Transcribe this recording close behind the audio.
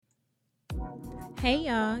Hey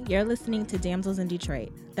y'all, you're listening to Damsels in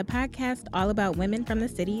Detroit, the podcast all about women from the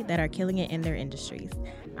city that are killing it in their industries.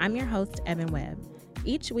 I'm your host, Evan Webb.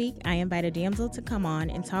 Each week, I invite a damsel to come on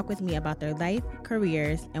and talk with me about their life,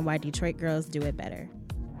 careers, and why Detroit girls do it better.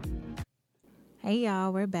 Hey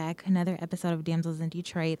y'all, we're back. Another episode of Damsels in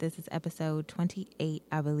Detroit. This is episode 28,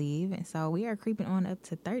 I believe. And so we are creeping on up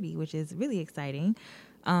to 30, which is really exciting.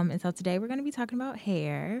 And so today we're going to be talking about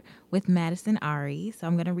hair with Madison Ari. So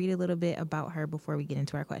I'm going to read a little bit about her before we get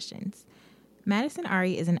into our questions. Madison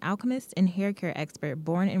Ari is an alchemist and hair care expert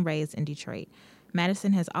born and raised in Detroit.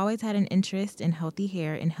 Madison has always had an interest in healthy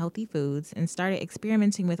hair and healthy foods and started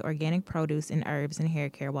experimenting with organic produce and herbs and hair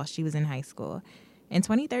care while she was in high school. In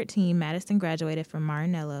 2013, Madison graduated from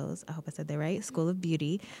Maranello's, I hope I said that right, School of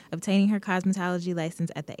Beauty, obtaining her cosmetology license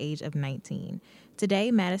at the age of 19. Today,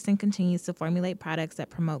 Madison continues to formulate products that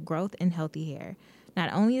promote growth and healthy hair.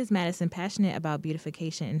 Not only is Madison passionate about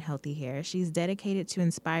beautification and healthy hair, she's dedicated to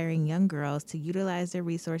inspiring young girls to utilize their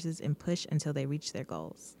resources and push until they reach their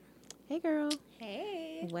goals. Hey, girl.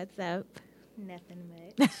 Hey. What's up? Nothing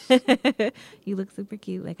much. You look super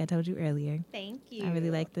cute, like I told you earlier. Thank you. I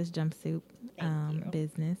really like this jumpsuit Thank you.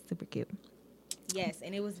 business. Super cute. Yes,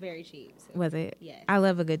 and it was very cheap. So. Was it? Yes. I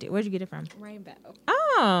love a good deal. Where'd you get it from? Rainbow.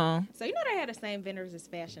 Oh. So you know they had the same vendors as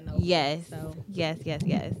Fashion Nova. Yes. So Yes. And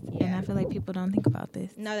Yeah. I feel like people don't think about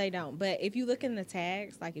this. no, they don't. But if you look in the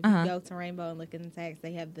tags, like if Uh-huh. you go to Rainbow and look in the tags,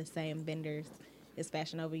 they have the same vendors as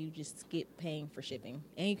Fashion Nova. You just skip paying for shipping,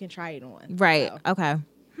 and you can try it on. Right. So, Okay.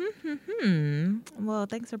 Well,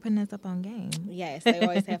 thanks for putting us up on game. yes, they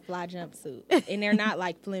always have fly jumpsuits, and they're not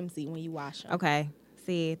like flimsy when you wash them. Okay.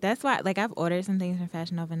 See, that's why, like, I've ordered some things from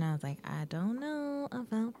Fashion Nova, and I was like, I don't know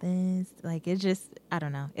about this. Like, it just, I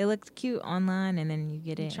don't know. It looks cute online, and then you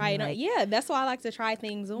get it. Try it on. like, Yeah, that's why I like to try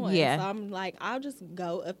things on. Yeah. So I'm like, I'll just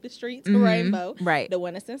go up the street to Mhm. Rainbow. Right. The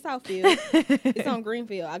one that's in Southfield. It's on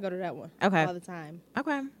Greenfield. I go to that one Okay. all the time.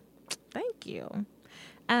 Okay. Thank you.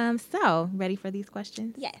 So, ready for these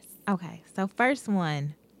questions? Yes. Okay. So, first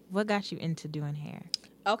one, what got you into doing hair?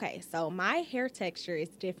 Okay, so my hair texture is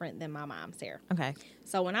different than my mom's hair. Okay.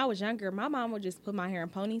 So when I was younger, my mom would just put my hair in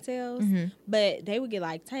ponytails, Mhm. but they would get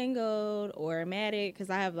like tangled or matted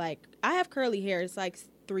because I have curly hair. It's like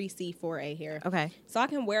 3C, 4A hair. Okay. So I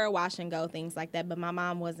can wear a wash and go, things like that. But my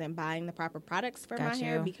mom wasn't buying the proper products for Got my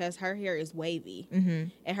hair you. because her hair is wavy. Mm-hmm.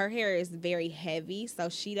 And her hair is very heavy, so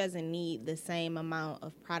she doesn't need the same amount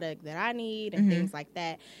of product that I need and Mhm. things like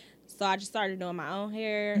that. So I just started doing my own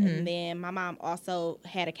hair. Mhm. And then my mom also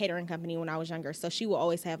had a catering company when I was younger. So she would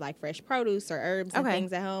always have like fresh produce or herbs and Okay.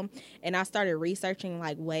 things at home. And I started researching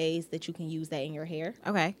like ways that you can use that in your hair.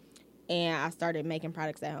 Okay. And I started making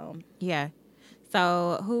products at home. Yeah.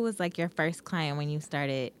 So, who was like your first client when you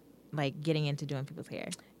started like getting into doing people's hair?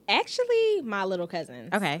 Actually, my little cousins.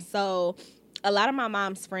 Okay. So a lot of my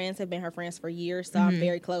mom's friends have been her friends for years. So Mhm. I'm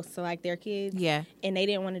very close to like their kids. Yeah. And they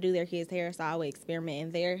didn't want to do their kids' hair, so I would experiment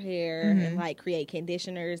in their hair Mhm. and like create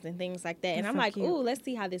conditioners and things like that. And That's I'm so like, cute. ooh, let's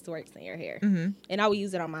see how this works in your hair. Mm-hmm. And I would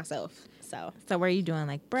use it on myself. So So, were you doing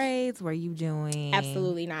like braids? Were you doing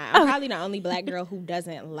absolutely not. I'm probably the only black girl who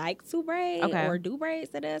doesn't like to braid Okay. or do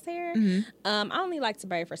braids that does hair. Mhm. I only like to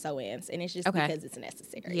braid for sew-ins, and it's just Okay. because it's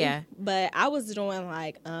necessary. Yeah. But I was doing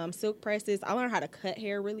like silk presses. I learned how to cut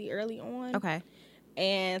hair really early on. Okay.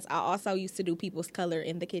 And I also used to do people's color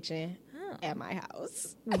in the kitchen Oh. at my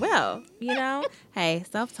house. Well, you know, hey,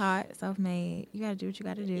 self-taught, self-made. You gotta do what you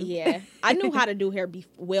gotta do. Yeah. I knew how to do hair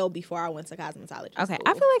well before I went to cosmetology Okay. school.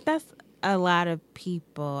 I feel like that's a lot of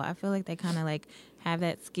people. I feel like they kind of like have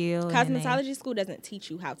that skill. and then they- Cosmetology school doesn't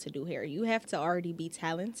teach you how to do hair. You have to already be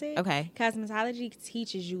talented. Okay. Cosmetology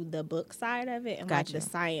teaches you the book side of it and Gotcha. like the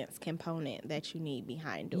science component that you need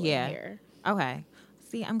behind doing Yeah. hair. Okay.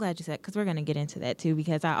 See, I'm glad you said, because we're going to get into that too,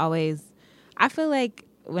 because I feel like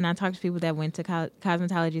when I talk to people that went to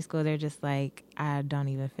cosmetology school, they're just like, I don't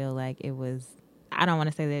even feel like it was, I don't want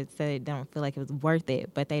to say that they don't feel like it was worth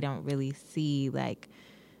it, but they don't really see like,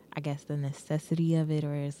 I guess the necessity of it,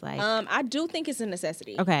 or it's like, I do think it's a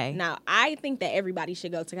necessity. Okay. Now, I think that everybody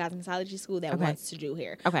should go to cosmetology school that Okay. wants to do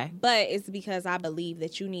hair. okay. But it's because I believe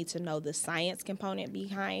that you need to know the science component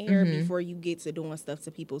behind hair Mhm. before you get to doing stuff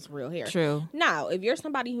to people's real hair. True. Now, if you're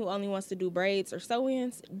somebody who only wants to do braids or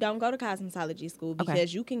sew-ins, don't go to cosmetology school Okay.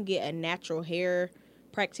 because you can get a natural hair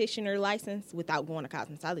practitioner license without going to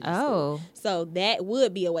cosmetology school. Oh, So that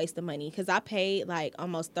would be a waste of money because I paid like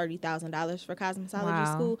almost $30,000 for cosmetology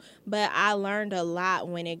Wow. school, but I learned a lot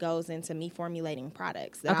when it goes into me formulating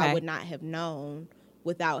products that I Okay. would not have known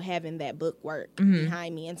without having that book work Mhm.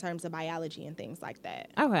 behind me in terms of biology and things like that.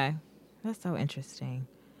 okay. That's so interesting.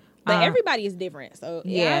 But everybody is different, so it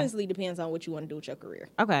yeah. honestly depends on what you want to do with your career.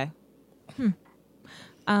 Okay.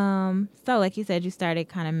 So like you said, you started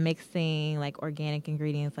kind of mixing like organic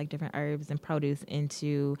ingredients, like different herbs and produce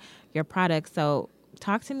into your products. So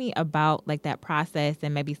talk to me about like that process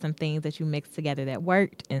and maybe some things that you mixed together that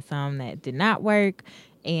worked and some that did not work,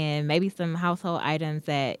 and maybe some household items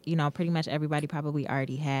that, you know, pretty much everybody probably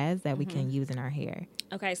already has that we can use in our hair.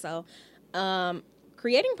 Okay, so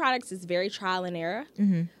creating products is very trial and error.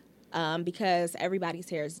 Because everybody's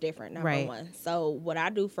hair is different, number one. So what I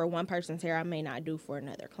do for one person's hair, I may not do for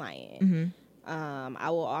another client. I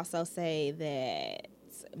will also say that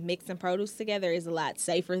mixing produce together is a lot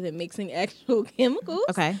safer than mixing actual chemicals.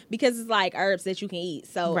 Okay. Because it's like herbs that you can eat.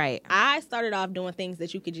 So Right. I started off doing things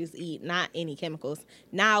that you could just eat, not any chemicals.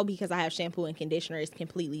 Now, because I have shampoo and conditioner, it's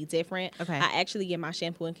completely different. Okay. I actually get my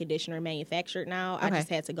shampoo and conditioner manufactured now. Okay. I just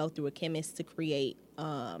had to go through a chemist to create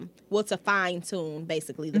to fine tune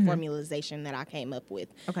basically the formulation that I came up with.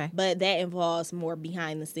 Okay. But that involves more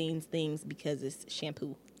behind the scenes things because it's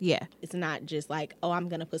shampoo. Yeah. It's not just like, oh, I'm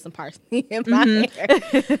going to put some parsley in my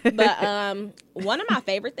hair. But one of my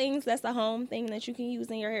favorite things that's a home thing that you can use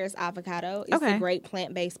in your hair is avocado. It's a great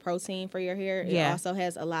plant-based protein for your hair. It also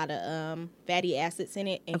has a lot of fatty acids in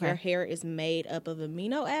it, and your hair is made up of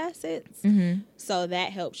amino acids. So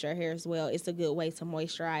that helps your hair as well. It's a good way to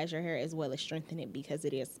moisturize your hair as well as strengthen it because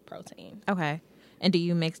it is protein. Okay. And do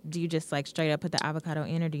you just like straight up put the avocado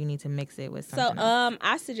in, or do you need to mix it with something else?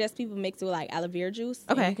 I suggest people mix it with like aloe vera juice.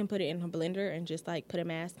 Okay. And you can put it in a blender and just like put a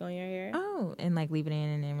mask on your hair. Oh, and like leave it in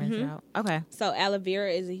and then rinse it out. Okay. So aloe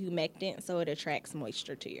vera is a humectant, so it attracts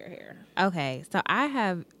moisture to your hair. Okay. So I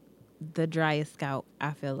have the driest scalp,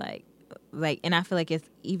 I feel like, and I feel like it's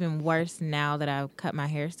even worse now that I've cut my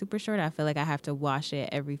hair super short. I feel like I have to wash it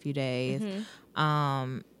every few days.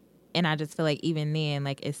 And I just feel like even then,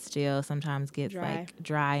 like it still sometimes gets like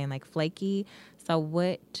dry and like flaky. So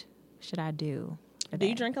what should I do? Do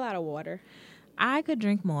you drink a lot of water? I could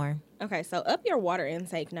drink more. Okay, so up your water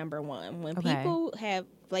intake, number one. When people have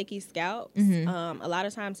flaky scalps, a lot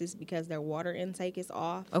of times it's because their water intake is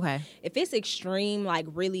off. Okay. If it's extreme, like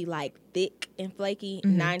really like thick and flaky,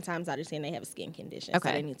 9 times out of 10 they have a skin condition. So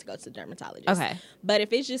they need to go to the dermatologist. Okay. But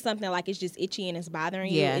if it's just something like it's just itchy and it's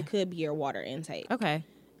bothering you, it could be your water intake. Okay.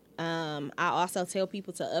 I also tell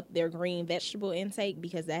people to up their green vegetable intake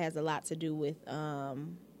because that has a lot to do with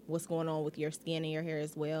what's going on with your skin and your hair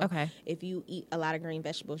as well. Okay. If you eat a lot of green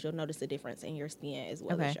vegetables, you'll notice a difference in your skin as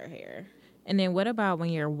well as your hair. And then what about when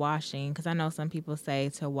you're washing? Because I know some people say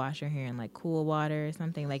to wash your hair in like cool water or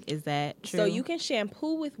something. Like, is that true? So you can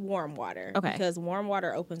shampoo with warm water. Okay. Because warm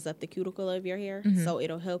water opens up the cuticle of your hair. So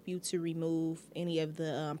it'll help you to remove any of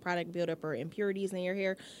the product buildup or impurities in your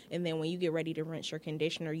hair. And then when you get ready to rinse your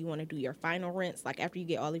conditioner, you want to do your final rinse. Like after you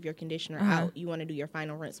get all of your conditioner out, you want to do your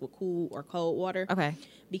final rinse with cool or cold water. Okay.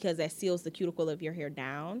 Because that seals the cuticle of your hair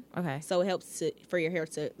down. Okay. So it helps for your hair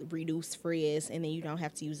to reduce frizz, and then you don't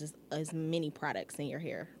have to use as many products in your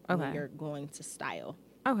hair when you're going to style.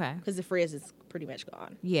 Okay. Because the frizz is pretty much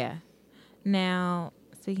gone. Yeah. Now,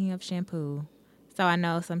 speaking of shampoo, so I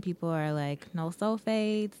know some people are like no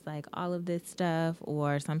sulfates, like all of this stuff,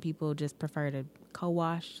 or some people just prefer to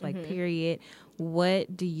co-wash, like period.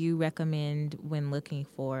 What do you recommend when looking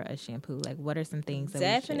for a shampoo? Like, what are some things that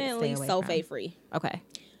definitely we should stay away sulfate free? Okay.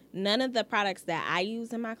 None of the products that I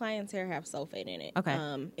use in my clients' hair have sulfate in it.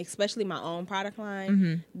 Okay. Especially my own product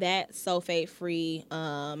line. That sulfate-free,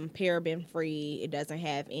 paraben-free. It doesn't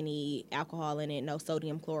have any alcohol in it, no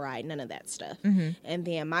sodium chloride, none of that stuff. And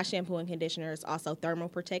then my shampoo and conditioner is also thermal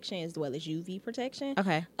protection as well as UV protection.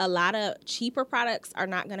 Okay. A lot of cheaper products are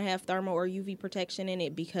not going to have thermal or UV protection in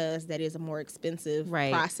it because that is a more expensive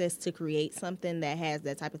process to create something that has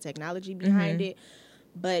that type of technology behind it.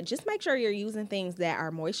 But just make sure you're using things that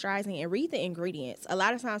are moisturizing and read the ingredients. A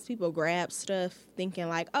lot of times people grab stuff thinking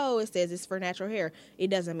like, oh, it says it's for natural hair. It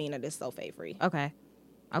doesn't mean that it's sulfate free. Okay.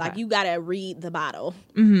 Like you got to read the bottle.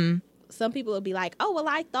 Some people will be like, oh, well,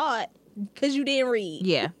 I thought because you didn't read.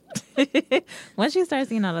 Yeah. Once you start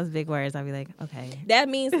seeing all those big words, I'll be like, okay. That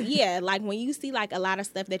means, like when you see like a lot of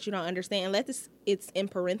stuff that you don't understand, unless it's in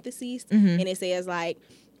parentheses and it says like,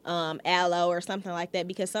 aloe or something like that,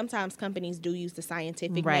 because sometimes companies do use the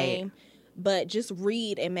scientific name, but just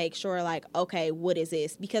read and make sure like, okay, what is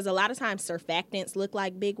this? Because a lot of times surfactants look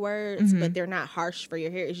like big words, but they're not harsh for your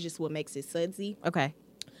hair. It's just what makes it sudsy. Okay.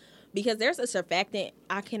 Because there's a surfactant,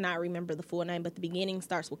 I cannot remember the full name, but the beginning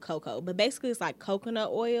starts with cocoa. But basically it's like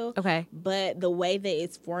coconut oil. Okay. But the way that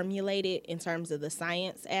it's formulated in terms of the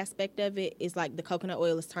science aspect of it is like the coconut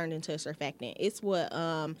oil is turned into a surfactant. It's what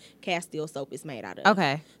Castile soap is made out of.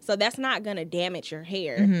 Okay. So that's not going to damage your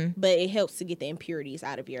hair, but it helps to get the impurities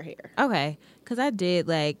out of your hair. Okay. Because I did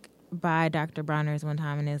like by Dr. Bronner's one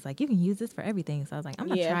time, and it's like, you can use this for everything. So I was like, I'm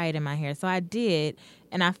going to try it in my hair. So I did,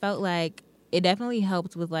 and I felt like it definitely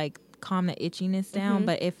helped with, like, calm the itchiness down,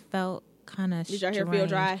 but it felt kind of strange. Did your hair feel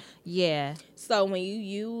dry? Yeah. So when you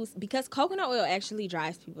use, because coconut oil actually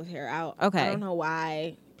dries people's hair out. Okay. I don't know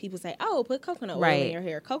why people say, oh, put coconut oil in your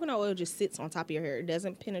hair. Coconut oil just sits on top of your hair. It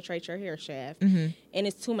doesn't penetrate your hair shaft. And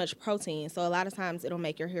it's too much protein. So a lot of times it'll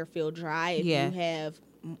make your hair feel dry if you have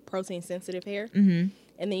protein sensitive hair.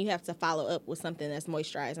 And then you have to follow up with something that's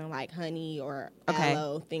moisturizing, like honey or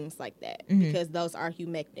aloe, things like that. Because those are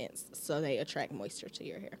humectants, so they attract moisture to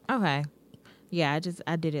your hair. Okay. Yeah,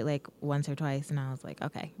 I did it like once or twice, and I was like,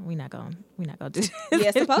 okay, we're not gonna do this.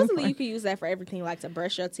 Yeah, supposedly you can use that for everything, like to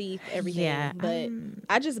brush your teeth, everything. Yeah, but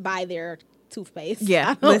I just buy their toothpaste.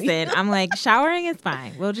 Yeah, listen, I'm like, showering is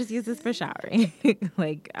fine. We'll just use this for showering.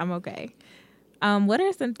 Like, I'm okay. What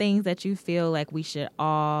are some things that you feel like we should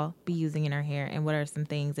all be using in our hair, and what are some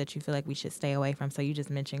things that you feel like we should stay away from? So you just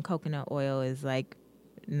mentioned coconut oil is like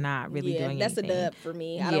not really doing that's anything. A dub for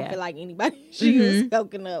me. I don't feel like anybody should use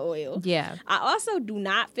coconut oil. Yeah. I also do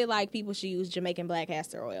not feel like people should use Jamaican black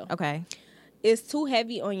castor oil. Okay. It's too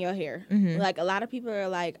heavy on your hair. Like, a lot of people are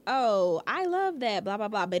like, oh, I love that, blah, blah,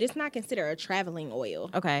 blah. But it's not considered a traveling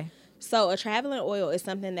oil. Okay. So a traveling oil is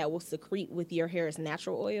something that will secrete with your hair's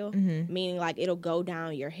natural oil, meaning like it'll go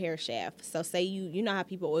down your hair shaft. So say you know how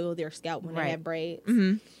people oil their scalp when they have braids?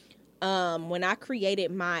 When I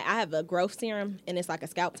created I have a growth serum, and it's like a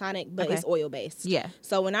scalp tonic, but it's oil-based. Yeah.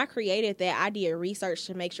 So when I created that, I did research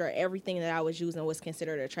to make sure everything that I was using was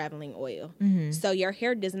considered a traveling oil. So your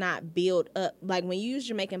hair does not build up. Like, when you use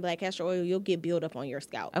Jamaican black castor oil, you'll get build up on your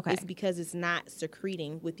scalp. Okay. It's because it's not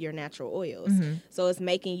secreting with your natural oils. So it's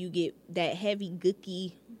making you get that heavy,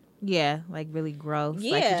 gooky... Yeah, like really gross.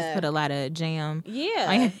 Yeah. Like you just put a lot of jam.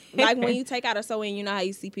 Yeah. Like when you take out a sew-in, you know how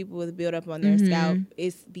you see people with build up on their scalp?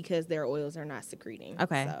 It's because their oils are not secreting.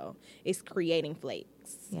 Okay. So it's creating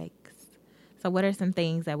flakes. Yikes. So what are some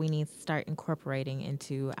things that we need to start incorporating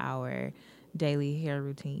into our daily hair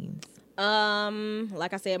routines?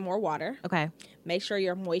 Like I said, more water. Okay. Make sure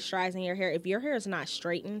you're moisturizing your hair. If your hair is not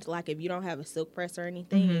straightened, like if you don't have a silk press or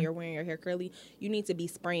anything and you're wearing your hair curly, you need to be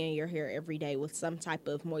spraying your hair every day with some type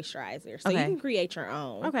of moisturizer. So you can create your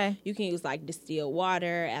own. Okay. You can use like distilled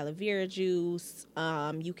water, aloe vera juice.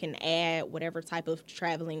 You can add whatever type of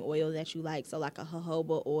traveling oil that you like. So like a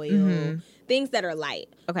jojoba oil, things that are light.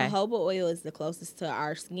 Okay. Jojoba oil is the closest to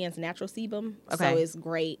our skin's natural sebum. Okay. So it's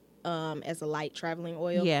great. As a light traveling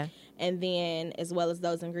oil. Yeah. And then as well as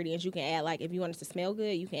those ingredients, you can add, like, if you want it to smell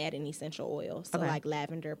good, you can add an essential oil. So like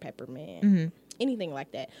lavender, peppermint, anything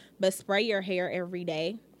like that. But spray your hair every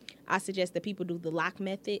day. I suggest that people do the lock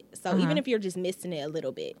method. So even if you're just missing it a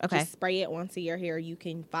little bit, just spray it onto your hair. You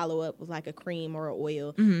can follow up with like a cream or an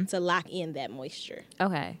oil to lock in that moisture.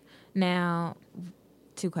 Okay. Now,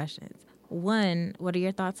 2 questions. 1, what are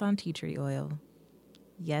your thoughts on tea tree oil?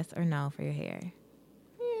 Yes or no for your hair?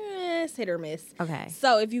 Hit or miss. Okay.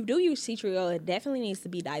 So if you do use tea tree oil, it definitely needs to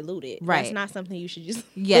be diluted. Right. It's not something you should just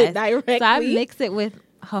put directly. So I mix it with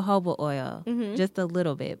jojoba oil, just a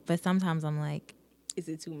little bit. But sometimes I'm like, is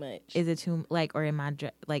it too much? Is it too, like, or am I,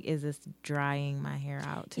 like, is this drying my hair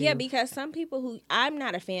out too? Yeah, because some people I'm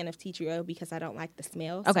not a fan of tea tree oil because I don't like the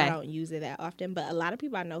smell. So I don't use it that often. But a lot of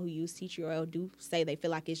people I know who use tea tree oil do say they feel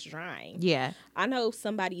like it's drying. Yeah. I know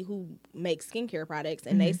somebody who makes skincare products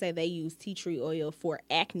and they say they use tea tree oil for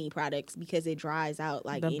acne products because it dries out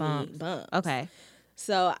like any bumps. Okay.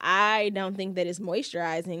 So I don't think that it's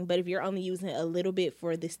moisturizing, but if you're only using it a little bit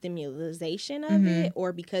for the stimulation of it,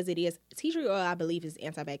 or because it is, tea tree oil, I believe, is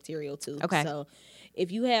antibacterial too. Okay. So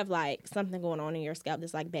if you have like something going on in your scalp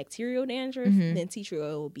that's like bacterial dandruff, then tea tree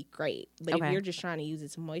oil will be great. But if you're just trying to use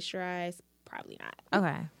it to moisturize, probably not.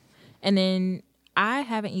 Okay. And then I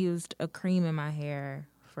haven't used a cream in my hair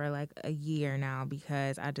for like a year now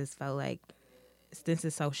because I just felt like since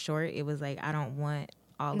it's so short, it was like I don't want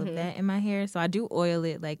all of that in my hair. So I do oil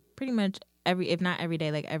it like pretty much if not every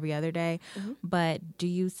day, like every other day. But do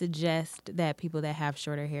you suggest that people that have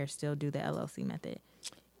shorter hair still do the LOC method?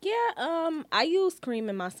 Yeah, I use cream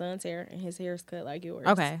in my son's hair, and his hair is cut like yours.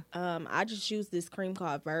 Okay. I just use this cream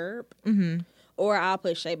called Verb, or I'll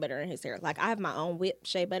put shea butter in his hair. Like I have my own whipped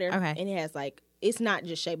shea butter, and it has like, it's not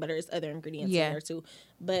just shea butter, it's other ingredients in there too.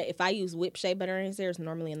 But if I use whipped shea butter in his hair, it's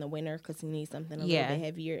normally in the winter because he needs something a little bit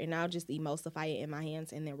heavier, and I'll just emulsify it in my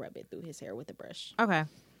hands and then rub it through his hair with a brush. Okay.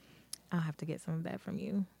 I'll have to get some of that from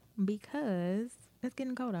you because it's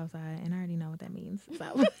getting cold outside, and I already know what that means.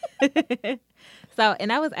 So,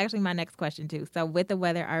 and that was actually my next question too. So with the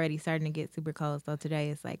weather already starting to get super cold, so today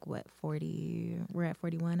is like what, 40? We're at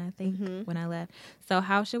 41, I think, when I left. So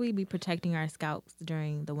how should we be protecting our scalps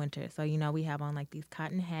during the winter? So we have on like these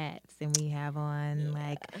cotton hats, and we have on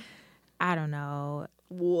like, I don't know,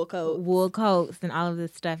 wool coats and all of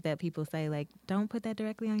this stuff that people say, like, don't put that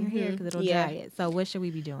directly on your hair because it'll dry it. So what should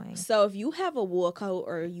we be doing? So if you have a wool coat,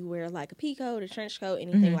 or you wear like a pea coat, a trench coat,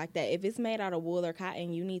 anything like that, if it's made out of wool or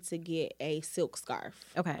cotton, you need to get a silk scarf.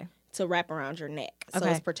 Okay. To wrap around your neck. So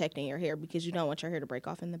it's protecting your hair, because you don't want your hair to break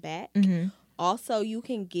off in the back. Also, you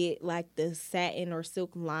can get like the satin or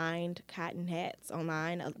silk lined cotton hats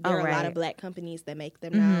online. There are a lot of black companies that make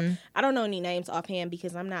them now. I don't know any names offhand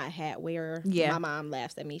because I'm not a hat wearer. My mom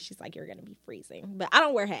laughs at me. She's like, you're going to be freezing. But I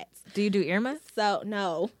don't wear hats. Do you do earmuffs? So,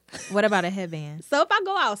 no. What about a headband? So if I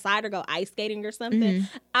go outside or go ice skating or something,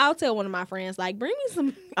 I'll tell one of my friends, like, bring me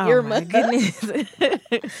some earmuffs. My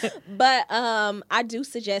goodness. But I do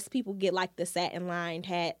suggest people get like the satin lined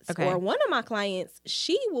hats. Or one of my clients,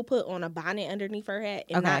 she will put on a bonnet underneath her hat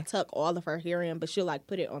and not tuck all of her hair in, but she'll like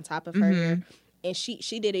put it on top of her hair. And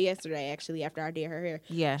she did it yesterday, actually, after I did her hair.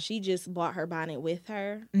 Yeah. She just bought her bonnet with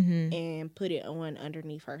her and put it on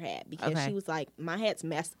underneath her hat, because she was like, my hats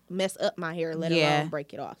mess up my hair, let alone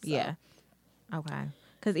break it off. So. Yeah. Okay.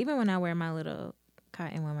 Because even when I wear my little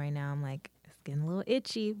cotton one right now, I'm like, it's getting a little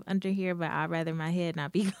itchy under here, but I'd rather my head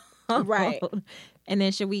not be cold. Right. And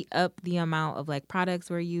then should we up the amount of like products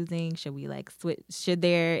we're using? Should we like switch? Is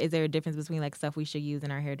there a difference between like stuff we should use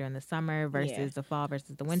in our hair during the summer versus the fall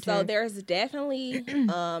versus the winter? So there's definitely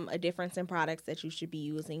a difference in products that you should be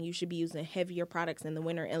using. You should be using heavier products in the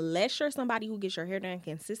winter, unless you're somebody who gets your hair done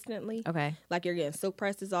consistently. Okay. Like you're getting silk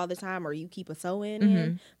presses all the time, or you keep a sew-in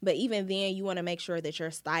in. But even then, you want to make sure that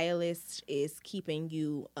your stylist is keeping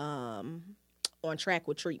you on track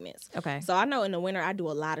with treatments. Okay. So I know in the winter I do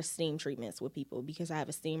a lot of steam treatments with people because I have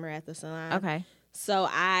a steamer at the salon. Okay. So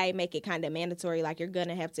I make it kind of mandatory, like you're going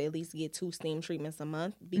to have to at least get 2 steam treatments a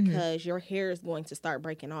month, because your hair is going to start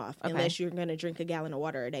breaking off unless you're going to drink a gallon of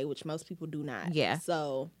water a day, which most people do not. Yeah.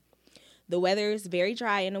 So the weather is very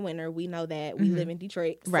dry in the winter. We know that. We live in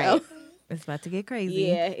Detroit. Right. So. It's about to get crazy.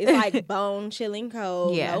 Yeah, it's like bone chilling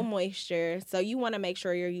cold, no moisture. So you want to make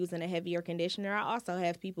sure you're using a heavier conditioner. I also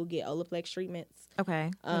have people get Olaplex treatments. Okay.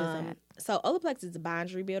 What is that? So Olaplex is a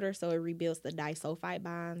bond rebuilder, so it rebuilds the disulfide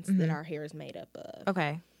bonds that our hair is made up of.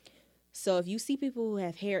 Okay. So if you see people who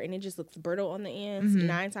have hair and it just looks brittle on the ends,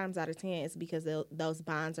 9 times out of 10 it's because those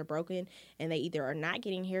bonds are broken, and they either are not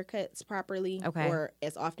getting haircuts properly or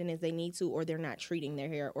as often as they need to, or they're not treating their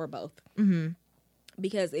hair, or both.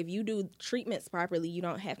 Because if you do treatments properly, you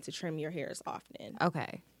don't have to trim your hair as often.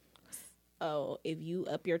 Okay. So if you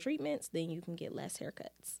up your treatments, then you can get less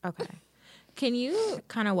haircuts. Okay. Can you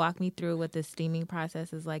kind of walk me through what the steaming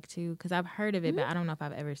process is like too? Because I've heard of it, but I don't know if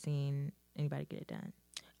I've ever seen anybody get it done.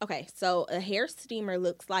 Okay, so a hair steamer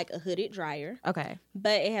looks like a hooded dryer. Okay.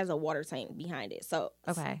 But it has a water tank behind it. So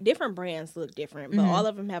different brands look different, but all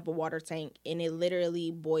of them have a water tank, and it literally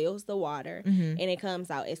boils the water, and it comes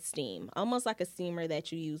out as steam. Almost like a steamer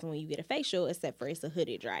that you use when you get a facial, except for it's a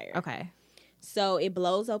hooded dryer. Okay. So it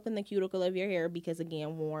blows open the cuticle of your hair because,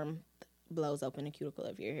 again, warm blows open the cuticle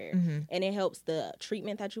of your hair. And it helps the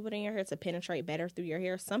treatment that you put in your hair to penetrate better through your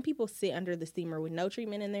hair. Some people sit under the steamer with no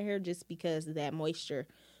treatment in their hair just because that moisture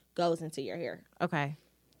goes into your hair. Okay.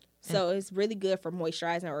 So it's really good for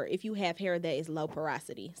moisturizing, or if you have hair that is low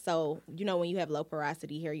porosity. So, when you have low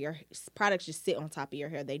porosity hair, your products just sit on top of your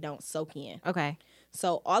hair. They don't soak in. Okay.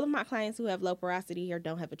 So all of my clients who have low porosity hair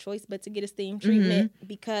don't have a choice but to get a steam treatment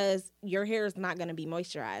because your hair is not going to be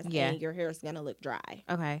moisturized and your hair is going to look dry.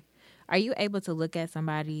 Okay. Are you able to look at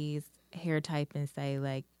somebody's hair type and say,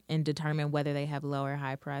 like, and determine whether they have low or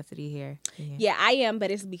high porosity hair? Yeah, I am,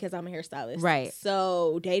 but it's because I'm a hairstylist. Right.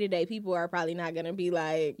 So day-to-day people are probably not going to be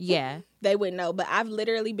like, they wouldn't know. But I've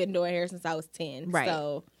literally been doing hair since I was 10. Right.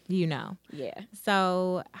 So, Yeah.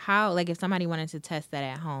 So how, like, if somebody wanted to test that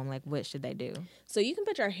at home, like, what should they do? So you can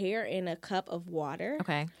put your hair in a cup of water.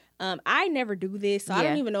 Okay. I never do this, so I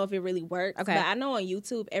don't even know if it really works. Okay. But I know on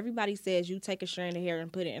YouTube, everybody says you take a strand of hair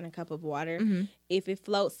and put it in a cup of water. If it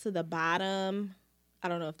floats to the bottom, I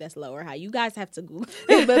don't know if that's low or high. You guys have to Google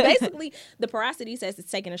it. But basically, the porosity says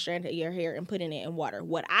it's taking a strand of your hair and putting it in water.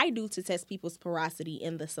 What I do to test people's porosity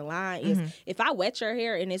in the salon is if I wet your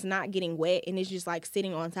hair and it's not getting wet and it's just like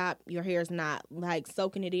sitting on top, your hair is not like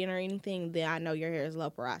soaking it in or anything, then I know your hair is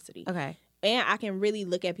low porosity. Okay. And I can really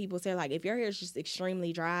look at people's hair. Like, if your hair is just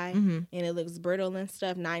extremely dry and it looks brittle and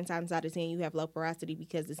stuff, 9 times out of 10 you have low porosity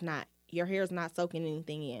because it's not your hair is not soaking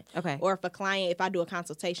anything in. Okay. Or if I do a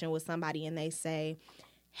consultation with somebody and they say,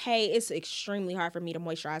 hey, it's extremely hard for me to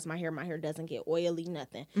moisturize my hair doesn't get oily,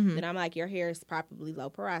 nothing. Then I'm like, your hair is probably low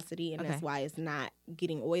porosity, and that's why it's not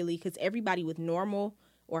getting oily. Because everybody with normal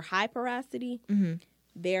or high porosity,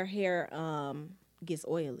 their hair gets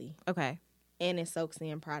oily. Okay. And it soaks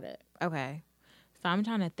in product. Okay. So I'm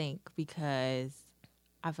trying to think, because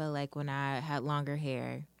I feel like when I had longer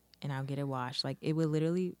hair and I'll get it washed, like it would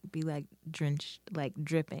literally be like drenched, like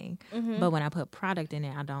dripping. But when I put product in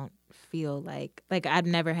it, I don't feel like I've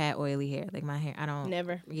never had oily hair. Like my hair, I don't.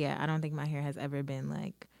 Never. Yeah, I don't think my hair has ever been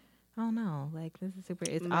like, oh no, like this is super.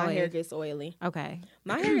 It's my hair gets oily. Okay.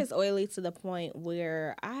 My hair is oily to the point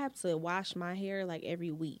where I have to wash my hair like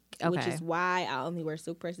every week, which is why I only wear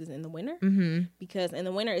silk presses in the winter. Because in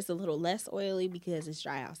the winter it's a little less oily because it's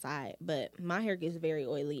dry outside. But my hair gets very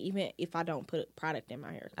oily even if I don't put product in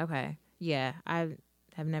my hair. Okay. Yeah, I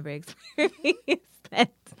have never experienced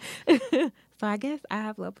that. So I guess I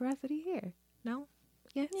have low porosity hair. No?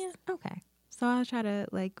 Yes? Yeah. Okay. So I'll try to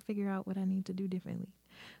like figure out what I need to do differently.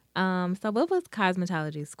 So what was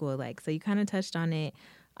cosmetology school like? So you kind of touched on it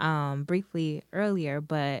briefly earlier,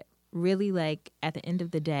 but really like at the end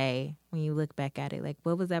of the day, when you look back at it, like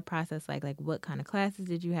what was that process like? Like what kind of classes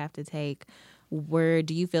did you have to take? Do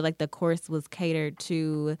you feel like the course was catered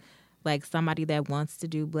to like somebody that wants to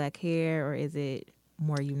do black hair, or is it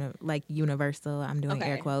more universal? I'm doing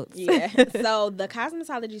air quotes. Yeah. So the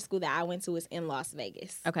cosmetology school that I went to is in Las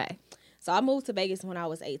Vegas. Okay. So I moved to Vegas when I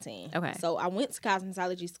was 18. Okay. So I went to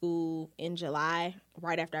cosmetology school in July,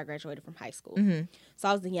 right after I graduated from high school. So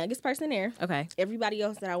I was the youngest person there. Okay. Everybody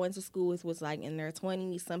else that I went to school with was like in their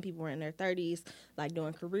 20s. Some people were in their 30s, like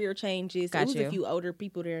doing career changes. There was a few older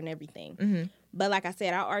people there and everything. But like I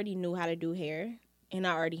said, I already knew how to do hair. And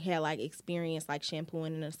I already had like experience like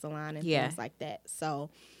shampooing in a salon and things like that.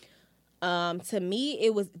 So to me,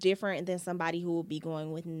 it was different than somebody who would be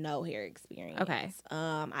going with no hair experience. Okay.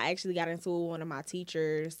 I actually got into one of my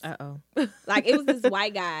teachers. Uh-oh. Like, it was this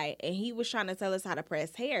white guy, and he was trying to tell us how to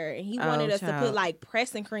press hair. And he wanted us to put, like,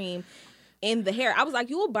 pressing cream in the hair. I was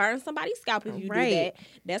like, you will burn somebody's scalp if you do that.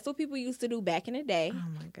 That's what people used to do back in the day. Oh,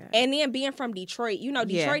 my God. And then being from Detroit, you know,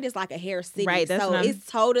 Detroit is like a hair city. Right. So it's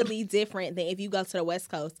totally different than if you go to the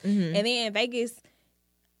West Coast. And then in Vegas,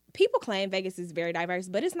 people claim Vegas is very diverse,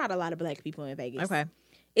 but it's not a lot of black people in Vegas. Okay.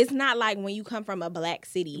 It's not like when you come from a black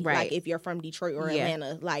city, like if you're from Detroit or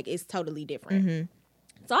Atlanta, like it's totally different.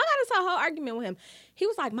 So I got into a whole argument with him. He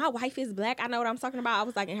was like, my wife is black. I know what I'm talking about. I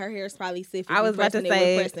was like, and her hair is probably stiff. I was about to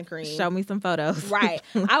say, show me some photos. Right.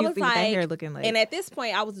 I was like, hair looking like. And at this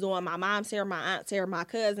point, I was doing my mom's hair, my aunt's hair, my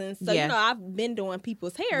cousin's. So, you know, I've been doing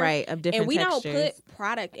people's hair. Right, of different And we textures. don't put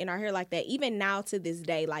product in our hair like that. Even now to this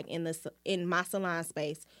day, like in my salon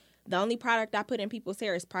space, the only product I put in people's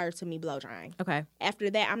hair is prior to me blow drying. Okay.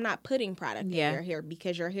 After that, I'm not putting product in your hair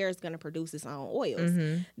because your hair is going to produce its own oils.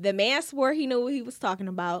 The man swore he knew what he was talking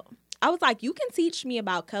about. I was like, you can teach me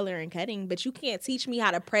about color and cutting, but you can't teach me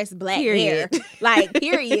how to press black hair. Like,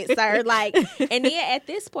 period, sir. Like, and then at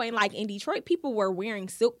this point, like in Detroit, people were wearing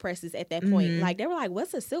silk presses at that point. Like, they were like,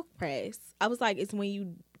 what's a silk press? I was like, it's when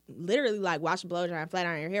you literally like wash, blow dry, and flat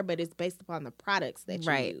iron your hair, but it's based upon the products that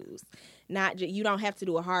you use. Not you don't have to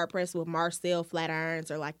do a hard press with Marcel flat irons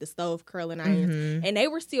or like the stove curling irons. And they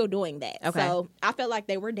were still doing that. Okay. So I felt like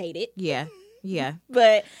they were dated. Yeah.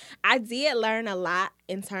 But I did learn a lot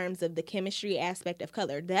in terms of the chemistry aspect of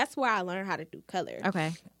color. That's where I learned how to do color.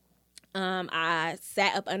 Okay. I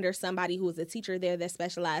sat up under somebody who was a teacher there that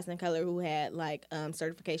specialized in color, who had like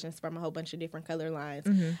certifications from a whole bunch of different color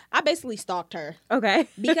lines. I basically stalked her. Okay.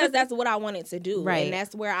 Because that's what I wanted to do. Right. And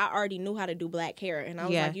that's where I already knew how to do black hair. And I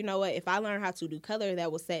was like, you know what? If I learn how to do color,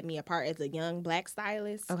 that will set me apart as a young black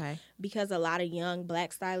stylist. Okay. Because a lot of young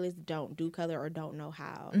black stylists don't do color or don't know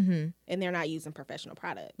how. And they're not using professional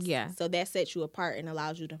products. Yeah. So that sets you apart and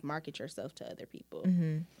allows you to market yourself to other people.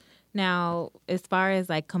 Now, as far as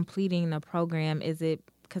like completing the program, is it,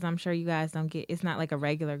 because I'm sure you guys don't get, it's not like a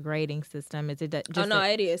regular grading system. Is it just? Oh, no,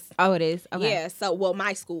 it is. Oh, it is? Okay. Yeah. So, well,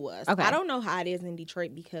 my school was. Okay. I don't know how it is in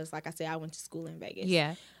Detroit because, like I said, I went to school in Vegas.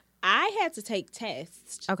 Yeah. I had to take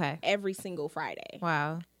tests every single Friday.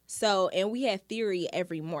 Wow. So, and we had theory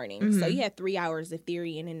every morning. So, you had 3 hours of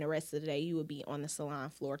theory, and then the rest of the day, you would be on the salon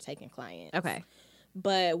floor taking clients. Okay.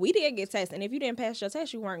 But we did get tests, and if you didn't pass your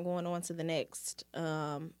test, you weren't going on to the next.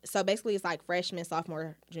 So basically, it's like freshman,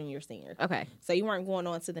 sophomore, junior, senior. Okay. So you weren't going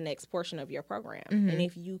on to the next portion of your program, and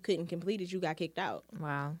if you couldn't complete it, you got kicked out.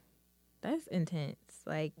 Wow, that's intense.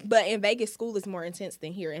 Like, but in Vegas, school is more intense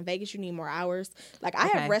than here. In Vegas, you need more hours. Like I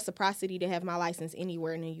have reciprocity to have my license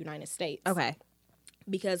anywhere in the United States. Okay.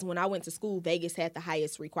 because when I went to school, Vegas had the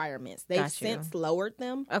highest requirements. They've since lowered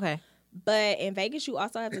them. Okay. But in Vegas, you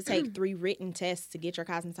also have to take 3 written tests to get your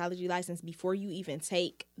cosmetology license before you even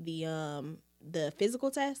take the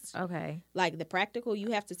physical test. Okay. Like the practical,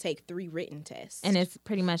 you have to take 3 written tests. And it's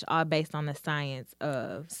pretty much all based on the science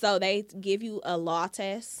of... So they give you a law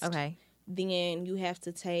test. Okay. Then you have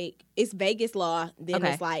to take... It's Vegas law. Then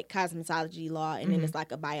it's like cosmetology law. And then it's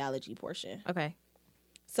like a biology portion. Okay.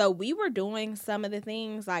 So we were doing some of the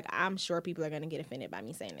things, like I'm sure people are going to get offended by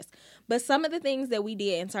me saying this, but some of the things that we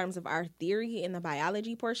did in terms of our theory in the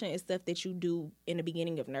biology portion is stuff that you do in the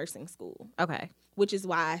beginning of nursing school. Okay. Which is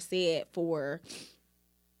why I said for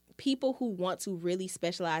people who want to really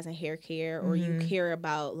specialize in hair care or you care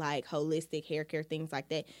about like holistic hair care, things like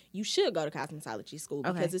that, you should go to cosmetology school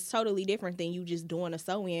because it's totally different than you just doing a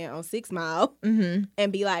sew-in on 6 Mile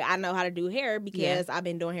and be like, I know how to do hair because I've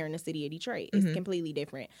been doing hair in the city of Detroit. It's completely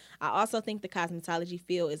different. I also think the cosmetology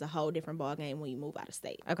field is a whole different ballgame when you move out of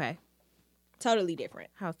state. Okay. Totally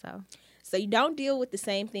different. How so? So you don't deal with the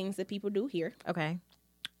same things that people do here. Okay.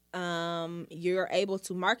 You're able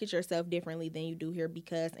to market yourself differently than you do here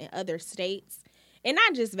because in other states, and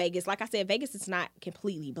not just Vegas, like I said, Vegas is not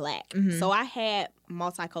completely black. So I had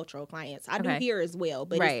multicultural clients. I do here as well,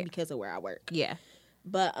 but it's because of where I work. Yeah.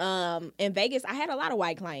 But in Vegas, I had a lot of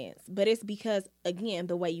white clients, but it's because, again,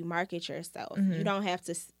 the way you market yourself. You don't have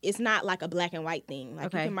to, it's not like a black and white thing. Like,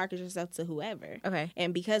 you can market yourself to whoever. Okay.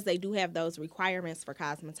 And because they do have those requirements for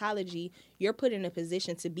cosmetology, you're put in a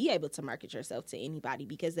position to be able to market yourself to anybody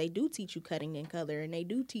because they do teach you cutting and color, and they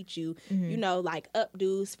do teach you, you know, like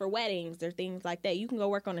updos for weddings or things like that. You can go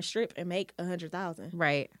work on a strip and make $100,000.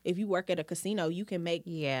 Right. If you work at a casino, you can make...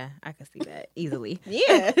 Yeah, I can see that easily.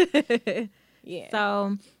 Yeah. Yeah.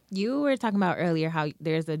 So you were talking about earlier how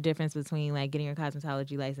there's a difference between like getting your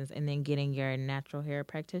cosmetology license and then getting your natural hair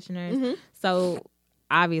practitioners. So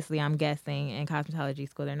obviously, I'm guessing in cosmetology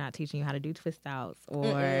school they're not teaching you how to do twist outs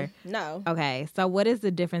or no. Okay, so what is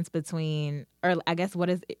the difference between, or I guess what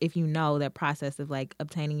is, if you know, the process of like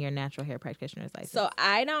obtaining your natural hair practitioner's license? So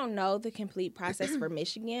I don't know the complete process for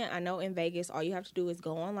Michigan. I know in Vegas all you have to do is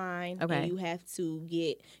go online and you have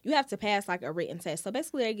to pass like a written test. So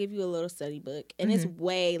basically they give you a little study book and it's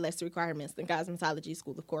way less requirements than cosmetology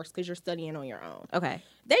school, of course, because you're studying on your own. Okay.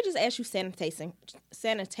 They just ask you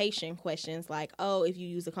sanitation questions like, oh, if you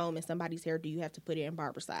use a comb in somebody's hair, do you have to put it in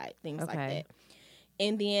barbicide? Things like that.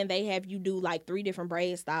 And then they have you do like 3 different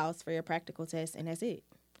braid styles for your practical test, and that's it.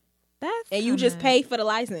 And you just pay for the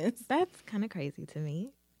license. That's kind of crazy to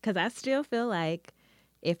me because I still feel like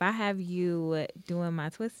if I have you doing my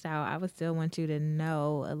twist out, I would still want you to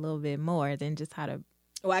know a little bit more than just how to.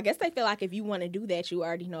 Well, I guess they feel like if you want to do that, you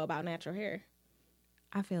already know about natural hair.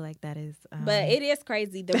 I feel like that is... But it is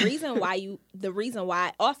crazy. The reason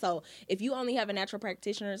why, also, if you only have a natural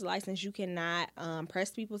practitioner's license, you cannot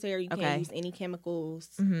press people's hair. You can't use any chemicals,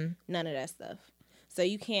 none of that stuff. So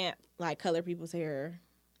you can't, like, color people's hair.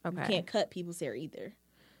 You can't cut people's hair either.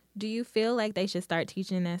 Do you feel like they should start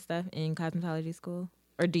teaching that stuff in cosmetology school?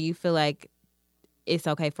 Or do you feel like it's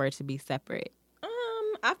okay for it to be separate?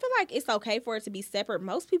 I feel like it's okay for it to be separate.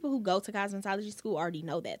 Most people who go to cosmetology school already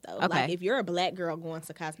know that, though. Like, if you're a black girl going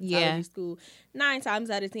to cosmetology school, 9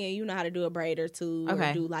 times out of 10, you know how to do a braid or 2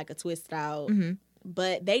 or do, like, a twist out.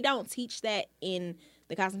 But they don't teach that in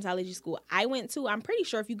the cosmetology school I went to. I'm pretty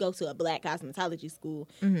sure if you go to a black cosmetology school,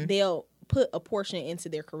 they'll put a portion into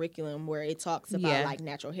their curriculum where it talks about, like,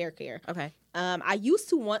 natural hair care. I used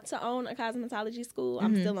to want to own a cosmetology school.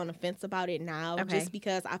 I'm still on the fence about it now just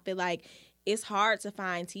because I feel like it's hard to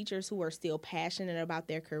find teachers who are still passionate about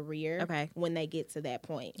their career when they get to that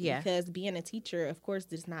point. Because being a teacher, of course,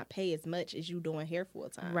 does not pay as much as you doing hair full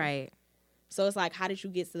time. Right. So it's like, how did you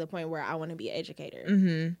get to the point where I want to be an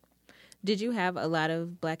educator? Did you have a lot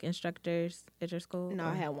of black instructors at your school? No,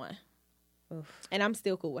 I had one. Oof. And I'm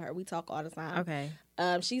still cool with her. We talk all the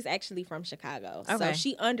time. She's actually from Chicago. So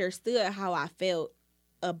she understood how I felt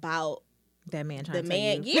about that man trying to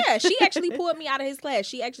tell you. Yeah, she actually pulled me out of his class.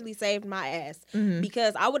 She actually saved my ass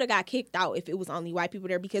because I would have got kicked out if it was only white people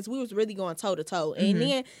there because we was really going toe to toe. And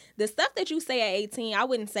then the stuff that you say at 18, I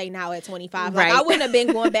wouldn't say now at 25. Like, I wouldn't have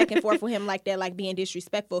been going back and forth with him like that, like being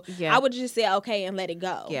disrespectful. I would just say okay and let it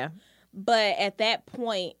go. But at that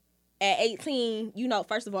point, at 18, you know,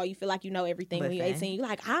 first of all, you feel like you know everything. When you're 18, you're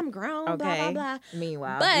like, I'm grown, blah, blah, blah.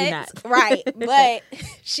 Meanwhile, but, you're not. But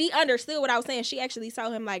she understood what I was saying. She actually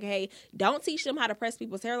told him, like, hey, don't teach them how to press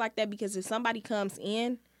people's hair like that because if somebody comes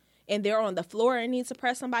in and they're on the floor and needs to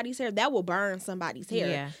press somebody's hair, that will burn somebody's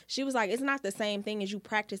hair. She was like, it's not the same thing as you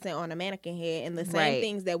practicing on a mannequin head and the same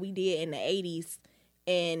things that we did in the 80s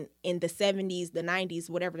and in the 70s, the 90s,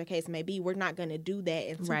 whatever the case may be, we're not going to do that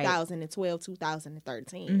in 2012,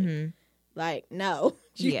 2013. Mm-hmm. Like, no.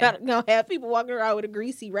 You're not going to have people walking around with a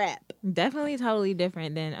greasy wrap. Definitely totally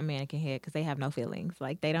different than a mannequin head because they have no feelings.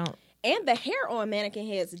 Like, they don't. And the hair on mannequin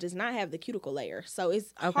heads does not have the cuticle layer. So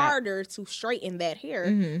it's harder to straighten that hair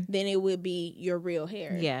than it would be your real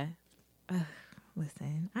hair. Yeah.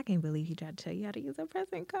 Listen, I can't believe he tried to tell you how to use a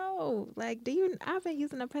pressing comb. Like, I've been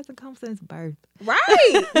using a pressing comb since birth.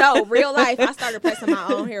 Right. No, real life. I started pressing my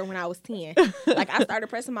own hair when I was 10. Like, I started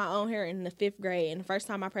pressing my own hair in the 5th grade. And the first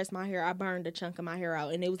time I pressed my hair, I burned a chunk of my hair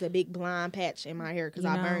out. And it was a big blind patch in my hair because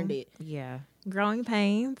I burned it. Yeah. Growing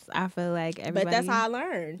pains, I feel like everybody. But that's how I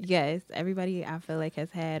learned. Yes. Everybody, I feel like,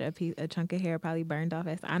 has had a chunk of hair probably burned off.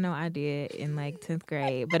 I know I did in, like, 10th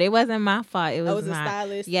grade. But it wasn't my fault. It was a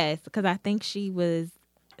stylist? Yes. Because I think she was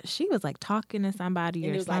like talking to somebody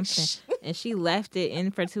or something, and she left it in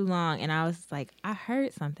for too long, and I was like, I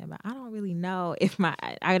heard something, but I don't really know if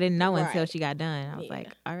I didn't know until she got done. I was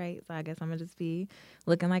like, all right, so I guess I'm gonna just be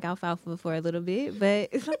looking like alfalfa for a little bit, but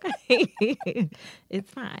it's okay. It's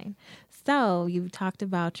fine. So you've talked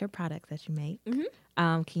about your products that you make. Mm-hmm.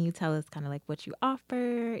 Can you tell us kind of like what you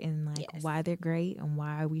offer and like why they're great and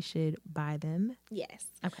why we should buy them? Yes.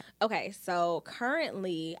 Okay. So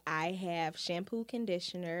currently I have shampoo,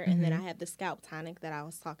 conditioner, and then I have the scalp tonic that I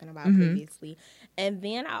was talking about previously. And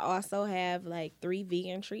then I also have like 3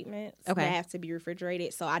 vegan treatments that have to be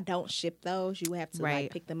refrigerated. So I don't ship those. You have to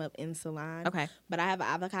like pick them up in salon. Okay. But I have an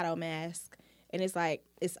avocado mask. And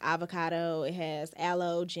it's avocado. It has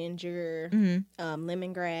aloe, ginger,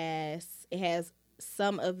 lemongrass. It has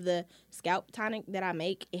some of the scalp tonic that I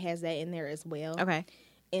make. It has that in there as well. Okay.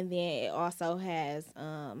 And then it also has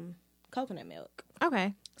coconut milk.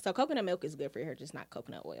 Okay. So coconut milk is good for your hair, just not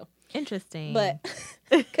coconut oil. Interesting. But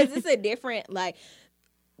because it's a different, like,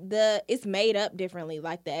 it's made up differently,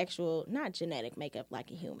 like the actual, not genetic makeup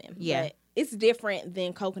like a human. Yeah. But it's different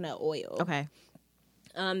than coconut oil. Okay.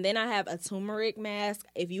 Then I have a turmeric mask.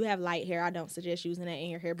 If you have light hair, I don't suggest using that in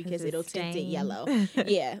your hair because it'll tint it yellow.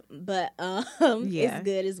 Yeah, but it's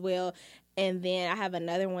good as well. And then I have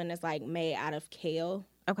another one that's like made out of kale.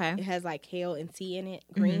 Okay. It has like kale and tea in it.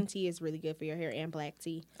 Green tea is really good for your hair, and black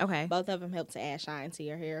tea. Okay. Both of them help to add shine to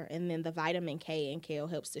your hair. And then the vitamin K in kale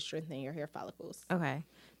helps to strengthen your hair follicles. Okay.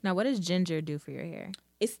 Now, what does ginger do for your hair?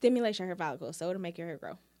 It stimulates your hair follicles, so it'll make your hair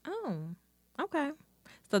grow. Oh, okay.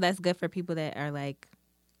 So that's good for people that are like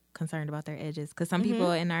concerned about their edges, because some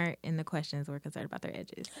people in the questions were concerned about their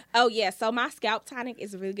edges. Oh yeah, so my scalp tonic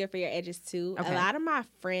is really good for your edges too. Okay. A lot of my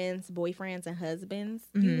friends, boyfriends, and husbands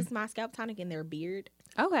use my scalp tonic in their beard.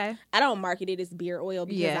 Okay. I don't market it as beard oil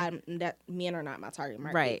because men are not my target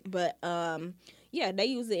market. Right. But yeah, they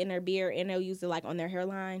use it in their beard and they'll use it like on their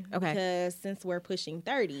hairline. Okay. Because since we're pushing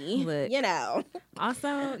 30, you know.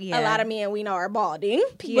 Also, yeah. A lot of men we know are balding.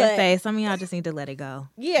 PSA, some of y'all just need to let it go.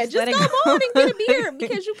 Yeah, just go bald and get a beard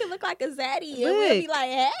because you can look like a zaddy and we'll be like,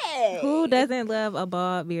 hey. Who doesn't love a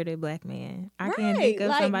bald bearded black man? I can't think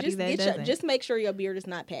of somebody that doesn't. Just make sure your beard is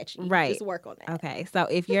not patchy. Right. Just work on that. Okay. So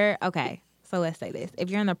if you're, so let's say this. If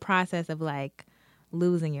you're in the process of like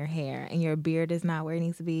losing your hair and your beard is not where it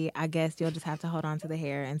needs to be, I guess you'll just have to hold on to the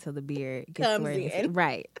hair until the beard gets where it needs to be.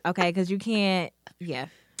 Right. Okay, because you can't,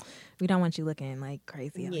 we don't want you looking like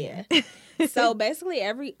crazy out here. So basically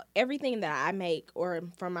everything that I make or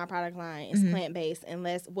from my product line is plant-based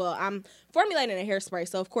unless, I'm formulating a hairspray,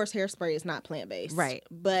 so of course hairspray is not plant-based. Right.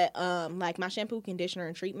 But like my shampoo, conditioner,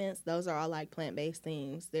 and treatments, those are all like plant-based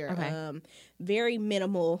things. They're very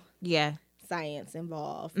minimal science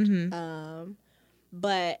involved.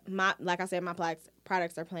 But like I said, my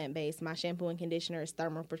products are plant-based. My shampoo and conditioner is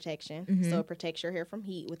thermal protection. So it protects your hair from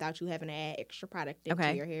heat without you having to add extra product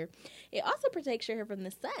into your hair. It also protects your hair from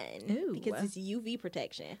the sun because it's UV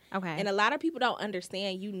protection. Okay. And a lot of people don't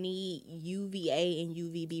understand you need UVA and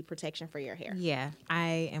UVB protection for your hair. Yeah,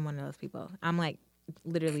 I am one of those people. I'm like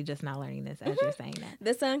literally just not learning this as you're saying that.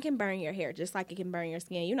 The sun can burn your hair just like it can burn your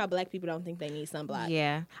skin. You know, black people don't think they need sunblock.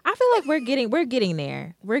 Yeah. I feel like we're getting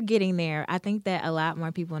there. We're getting there. I think that a lot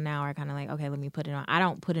more people now are kind of like, okay, let me put it on. I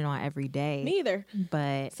don't put it on every day. Me either.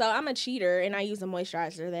 But so I'm a cheater and I use a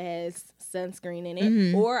moisturizer that has sunscreen in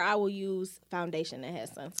it, or I will use foundation that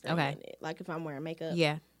has sunscreen in it. Like if I'm wearing makeup.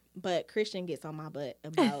 Yeah. But Christian gets on my butt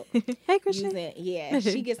about hey, Christian.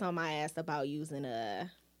 She gets on my ass about using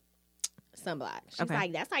sunblock. She's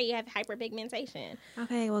like, that's how you have hyperpigmentation.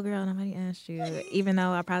 Okay, well, girl, nobody asked you. Even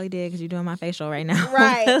though I probably did because you're doing my facial right now.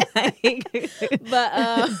 Right.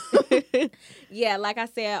 But, yeah, like I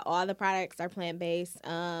said, all the products are plant-based.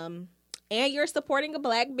 And you're supporting a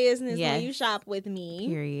black business when you shop with me.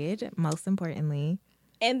 Period. Most importantly.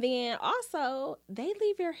 And then also, they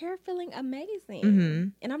leave your hair feeling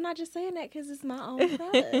amazing. And I'm not just saying that because it's my own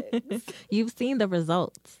products. You've seen the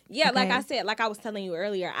results. Yeah, okay. Like I said, like I was telling you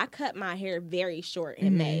earlier, I cut my hair very short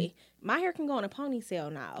in May. My hair can go in a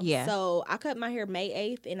ponytail now. Yeah. So I cut my hair May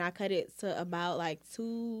 8th, and I cut it to about like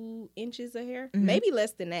 2 inches of hair. Maybe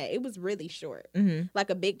less than that. It was really short.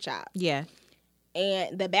 Like a big chop. Yeah.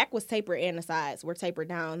 And the back was tapered and the sides were tapered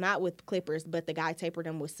down, not with clippers, but the guy tapered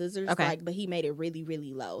them with scissors. Okay. But he made it really,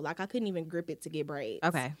 really low. Like, I couldn't even grip it to get braids.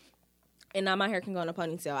 Okay. And now my hair can go in a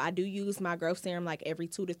ponytail. I do use my growth serum like every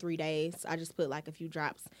 2 to 3 days. I just put like a few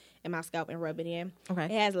drops in my scalp and rub it in. Okay.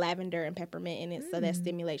 It has lavender and peppermint in it, so that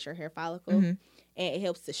stimulates your hair follicle. And it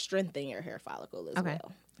helps to strengthen your hair follicle as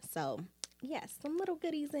well. So... yes, some little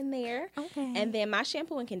goodies in there. Okay. And then my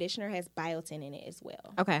shampoo and conditioner has biotin in it as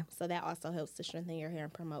well. Okay. So that also helps to strengthen your hair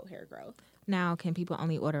and promote hair growth. Now, can people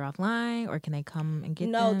only order offline, or can they come and get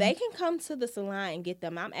them? No, they can come to the salon and get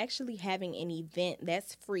them. I'm actually having an event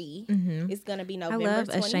that's free. It's going to be November 24th.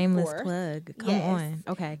 I love a shameless plug. Come on.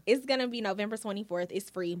 Okay. It's going to be November 24th. It's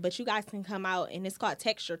free, but you guys can come out, and it's called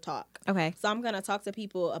Texture Talk. Okay. So I'm going to talk to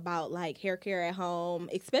people about, like, hair care at home,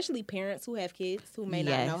 especially parents who have kids who may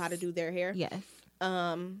not know how to do their hair. Yes.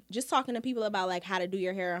 Just talking to people about like how to do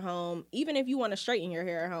your hair at home, even if you want to straighten your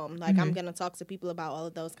hair at home. Like I'm gonna talk to people about all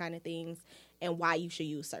of those kind of things and why you should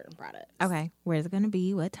use certain products. Okay, where's it gonna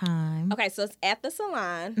be? What time? Okay, so it's at the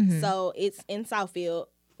salon. So it's in Southfield,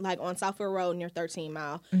 like on Southfield Road near 13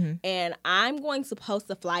 Mile. And I'm going to post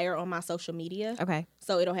a flyer on my social media. Okay,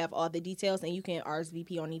 so it'll have all the details, and you can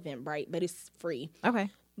RSVP on Eventbrite, but it's free.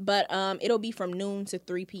 Okay, but it'll be from noon to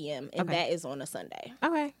 3 p.m. and that is on a Sunday.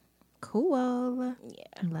 Okay. Cool. Yeah.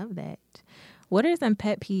 I love that. What are some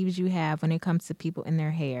pet peeves you have when it comes to people in their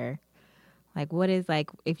hair? Like, what is, like,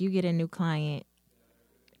 if you get a new client,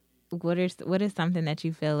 what is something that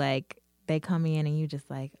you feel like they come in and you just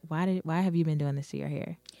like, why have you been doing this to your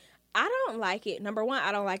hair? I don't like it. Number one,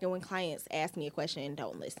 I don't like it when clients ask me a question and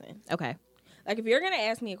don't listen. Okay. Like, if you're going to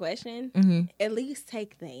ask me a question, at least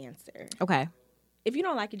take the answer. Okay. If you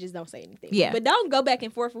don't like it, just don't say anything. Yeah. But don't go back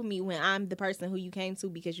and forth with me when I'm the person who you came to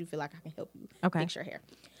because you feel like I can help you fix your hair.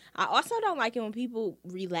 I also don't like it when people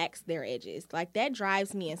relax their edges. Like, that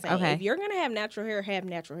drives me insane. Okay. If you're going to have natural hair, have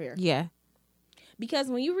natural hair. Yeah. Because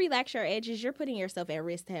when you relax your edges, you're putting yourself at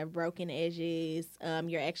risk to have broken edges.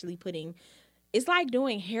 You're actually putting... it's like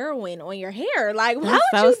doing heroin on your hair. Like, why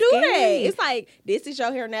would you do that? It's like, this is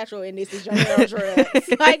your hair natural and this is your hair drugs.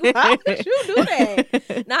 Like, why would you do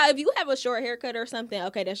that? Now, if you have a short haircut or something,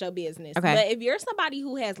 okay, that's your business. Okay. But if you're somebody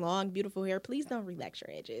who has long, beautiful hair, please don't relax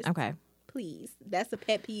your edges. Okay. Please. That's a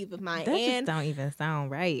pet peeve of mine. That just don't even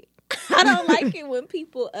sound right. I don't like it when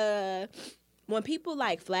people,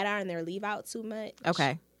 like, flat iron their leave out too much.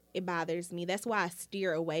 Okay. It bothers me. That's why I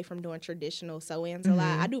steer away from doing traditional sew-ins a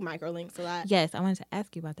lot. I do microlinks a lot. Yes, I wanted to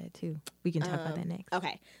ask you about that too. We can talk about that next.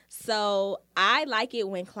 Okay. So I like it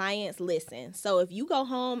when clients listen. So if you go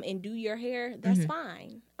home and do your hair, that's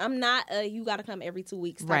fine. I'm not you got to come every 2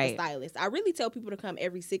 weeks type of stylist. I really tell people to come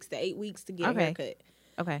every 6 to 8 weeks to get a haircut.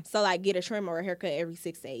 Okay. So like get a trim or a haircut every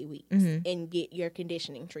 6 to 8 weeks and get your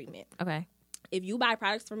conditioning treatment. Okay. If you buy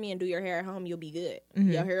products from me and do your hair at home, you'll be good.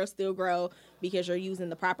 Your hair will still grow because you're using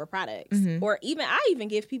the proper products. Or I even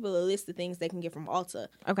give people a list of things they can get from Ulta.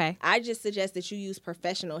 Okay. I just suggest that you use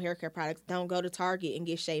professional hair care products. Don't go to Target and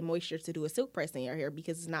get Shea Moisture to do a silk press in your hair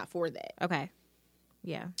because it's not for that. Okay.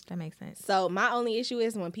 Yeah, that makes sense. So my only issue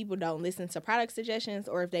is when people don't listen to product suggestions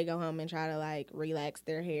or if they go home and try to like relax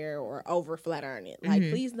their hair or over flat iron it. Like,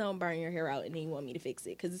 please don't burn your hair out and then you want me to fix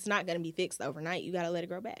it because it's not going to be fixed overnight. You got to let it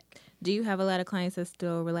grow back. Do you have a lot of clients that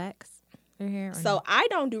still relax their hair? So no? I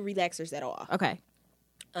don't do relaxers at all. Okay.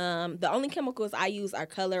 The only chemicals I use are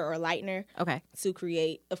color or lightener to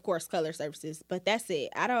create, of course, color surfaces. But that's it.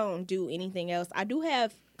 I don't do anything else. I do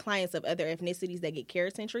have clients of other ethnicities that get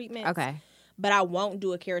keratin treatments. Okay. But I won't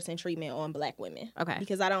do a keratin treatment on black women. Okay.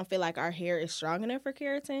 Because I don't feel like our hair is strong enough for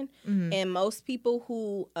keratin. And most people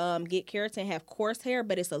who get keratin have coarse hair,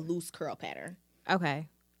 but it's a loose curl pattern. Okay.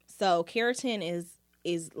 So keratin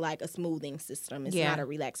is like a smoothing system. It's not a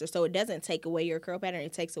relaxer. So it doesn't take away your curl pattern.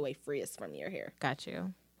 It takes away frizz from your hair. Got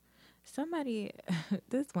you.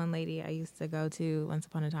 This one lady I used to go to once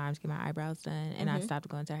upon a time to get my eyebrows done. And I stopped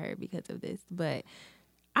going to her because of this. But...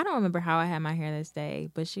 I don't remember how I had my hair this day,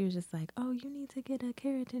 but she was just like, "Oh, you need to get a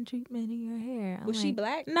keratin treatment in your hair." Was she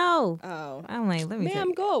black? No. Oh. I'm like, let me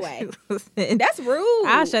Ma'am, go away. That's rude.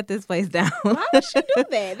 I'll shut this place down. Why would she do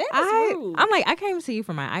that? That's rude. I'm like, I came to you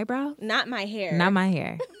for my eyebrows. Not my hair. Not my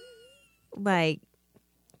hair. Like,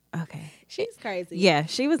 okay. She's crazy. Yeah,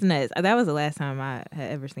 she was nuts. That was the last time I had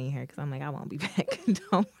ever seen her because I'm like, I won't be back.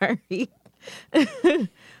 Don't worry.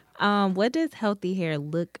 What does healthy hair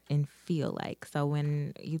look and feel like? So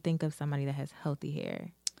when you think of somebody that has healthy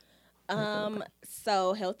hair.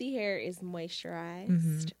 So healthy hair is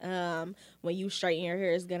moisturized. Mm-hmm. When you straighten your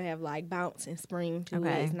hair, it's gonna have like bounce and spring to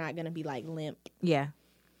it. It's not gonna be like limp. Yeah.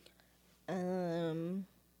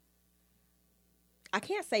 I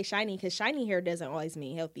can't say shiny because shiny hair doesn't always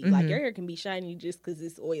mean healthy. Mm-hmm. Like your hair can be shiny just because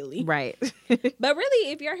it's oily. Right. But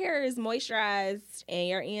really, if your hair is moisturized and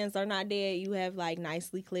your ends are not dead, you have like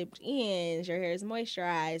nicely clipped ends, your hair is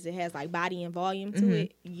moisturized, it has like body and volume to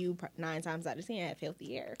it, you 9 times out of 10 have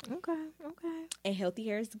healthy hair. Okay. And healthy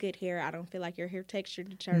hair is good hair. I don't feel like your hair texture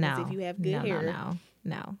determines if you have good hair.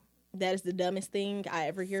 No. That is the dumbest thing I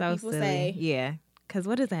ever hear people silly. say. Yeah. Because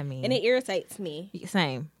what does that mean? And it irritates me.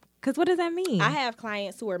 Same. Because what does that mean? I have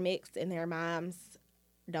clients who are mixed and their moms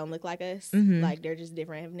don't look like us. Mm-hmm. Like, they're just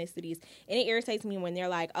different ethnicities. And it irritates me when they're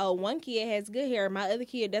like, oh, one kid has good hair, my other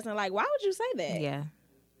kid doesn't. Like, why would you say that? Yeah.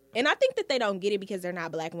 And I think that they don't get it because they're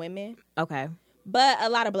not black women. Okay. But a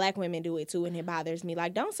lot of black women do it, too, and it bothers me.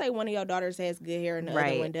 Like, don't say one of your daughters has good hair and the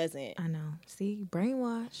other one doesn't. I know. See?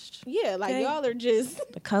 Brainwashed. Yeah, like, y'all are just...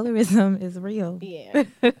 The colorism is real. Yeah.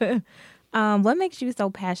 What makes you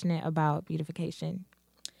so passionate about beautification?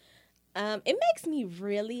 It makes me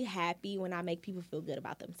really happy when I make people feel good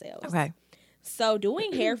about themselves. Okay. So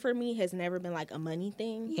doing hair for me has never been like a money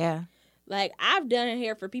thing. Yeah. Like I've done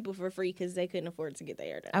hair for people for free because they couldn't afford to get their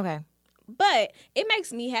hair done. Okay. But it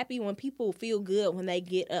makes me happy when people feel good when they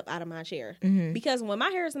get up out of my chair. Mm-hmm. Because when my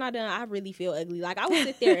hair is not done, I really feel ugly. Like I would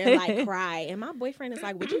sit there and like cry. And my boyfriend is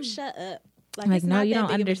like, would you shut up? Like no, you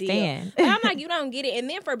don't understand. But I'm like, you don't get it. And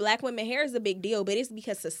then for black women, hair is a big deal. But it's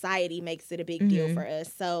because society makes it a big deal for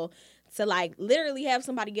us. So to like literally have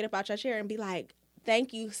somebody get up out your chair and be like,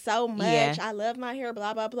 thank you so much. Yeah. I love my hair,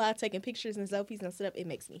 blah, blah, blah, taking pictures and selfies and stuff. It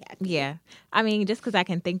makes me happy. Yeah. I mean, just because I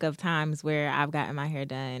can think of times where I've gotten my hair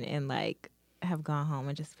done and like have gone home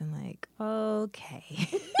and just been like, okay.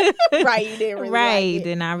 Right, you didn't really like it.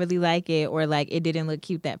 Did not really like it. Or like it didn't look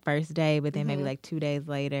cute that first day, but then maybe like 2 days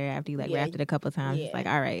later after you like wrapped it a couple of times, it's like,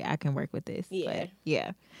 all right, I can work with this. Yeah. But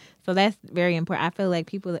yeah. So that's very important. I feel like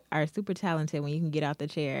people are super talented when you can get out the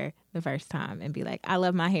chair the first time and be like, I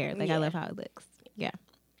love my hair. Like I love how it looks. Yeah.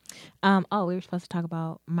 We were supposed to talk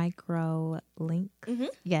about micro links. Mm-hmm.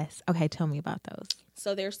 Yes. Okay. Tell me about those.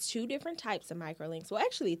 So there's 2 different types of micro links. Well,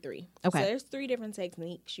 actually 3. Okay. So there's 3 different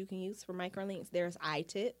techniques you can use for micro links. There's eye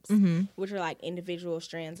tips, which are like individual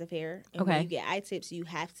strands of hair. And when you get eye tips, you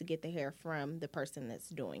have to get the hair from the person that's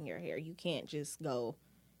doing your hair. You can't just go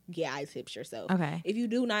get eye tips yourself. Okay. If you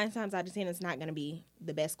do 9 times out of 10, it's not going to be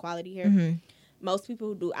the best quality hair. Mm-hmm. Most people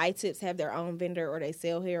who do eye tips have their own vendor or they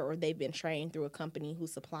sell hair or they've been trained through a company who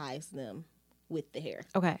supplies them with the hair.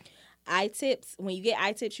 Okay. Eye tips, when you get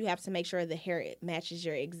eye tips, you have to make sure the hair matches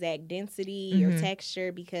your exact density, your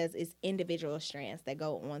texture, because it's individual strands that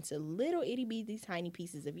go onto little itty bitty tiny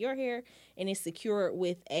pieces of your hair, and it's secured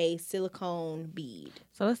with a silicone bead.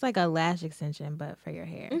 So it's like a lash extension, but for your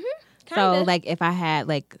hair. Mm-hmm. So like if I had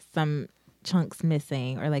like some chunks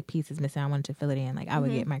missing or like pieces missing, I wanted to fill it in, like I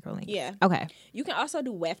would get microlinks. Yeah. Okay. You can also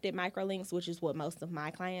do wefted microlinks, which is what most of my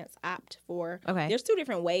clients opt for. Okay. There's 2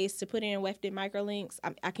 different ways to put in wefted microlinks.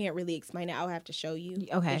 I can't really explain it. I'll have to show you.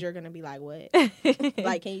 Okay. Because you're going to be like, what?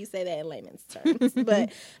 Like, can you say that in layman's terms?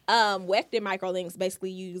 But wefted microlinks, basically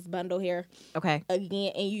you use bundle hair. Okay.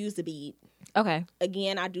 Again, and you use a bead. Okay.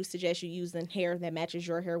 Again, I do suggest you using hair that matches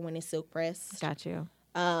your hair when it's silk pressed. Got you.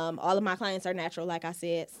 All of my clients are natural, like I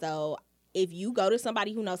said, so if you go to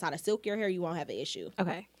somebody who knows how to silk your hair, you won't have an issue.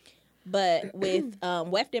 Okay. But with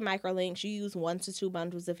wefted microlinks, you use 1 to 2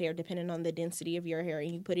 bundles of hair depending on the density of your hair, and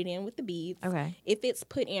you put it in with the beads. Okay. If it's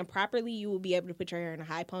put in properly, you will be able to put your hair in a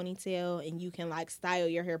high ponytail, and you can like style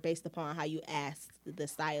your hair based upon how you ask the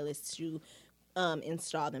stylist to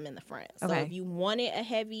install them in the front. So if you wanted a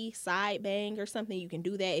heavy side bang or something, you can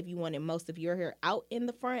do that. If you wanted most of your hair out in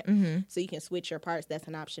the front, so you can switch your parts, that's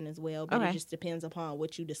an option as well. But it just depends upon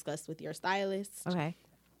what you discuss with your stylist. Okay.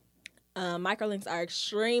 Microlinks are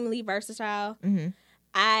extremely versatile.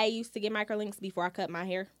 I used to get microlinks before I cut my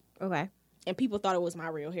hair. Okay. And people thought it was my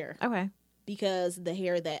real hair. Okay. Because the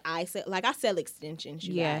hair that I sell, like I sell extensions,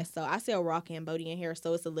 you guys. So I sell raw Cambodian hair,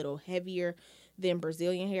 so it's a little heavier than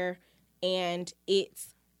Brazilian hair. And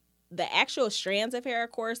it's the actual strands of hair,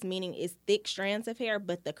 of course, meaning it's thick strands of hair,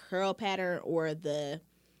 but the curl pattern or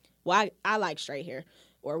I like straight hair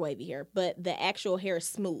or wavy hair, but the actual hair is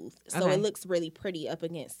smooth. So it looks really pretty up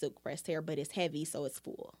against silk pressed hair, but it's heavy, so it's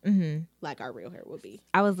full, like our real hair would be.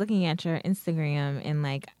 I was looking at your Instagram and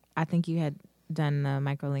like, I think you had done the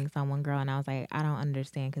micro links on one girl, and I was like, I don't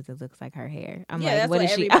understand because it looks like her hair. I'm like, that's what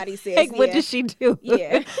everybody says. Like, what does she do?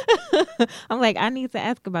 Yeah. I'm like, I need to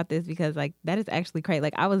ask about this because like that is actually crazy.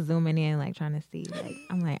 Like I was zooming in, like trying to see. Like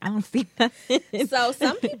I'm like, I don't see nothing. So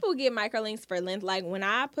some people get micro links for length. Like when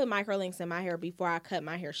I put micro links in my hair before I cut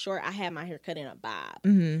my hair short, I had my hair cut in a bob.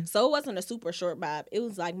 Mm-hmm. So it wasn't a super short bob. It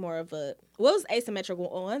was like more of a, well, it was asymmetrical.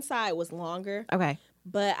 On one side was longer. Okay.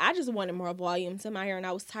 But I just wanted more volume to my hair, and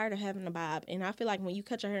I was tired of having a bob. And I feel like when you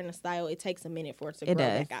cut your hair in a style, it takes a minute for it to grow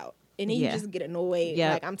back out. And then you just get annoyed.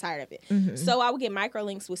 Yep. Like, I'm tired of it. Mm-hmm. So I would get micro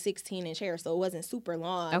links with 16-inch hair, so it wasn't super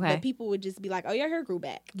long. Okay. But people would just be like, oh, your hair grew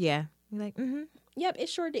back. Yeah. You're like, Yep, it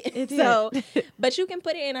sure did. It did. So, but you can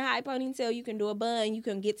put it in a high ponytail. You can do a bun. You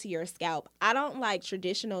can get to your scalp. I don't like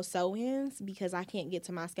traditional sew-ins because I can't get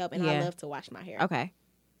to my scalp, and I love to wash my hair. Okay.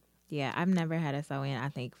 Yeah, I've never had a sew-in, I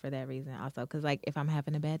think, for that reason also. Because, like, if I'm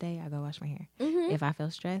having a bad day, I go wash my hair. Mm-hmm. If I feel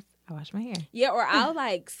stressed, I wash my hair. Yeah, or I'll,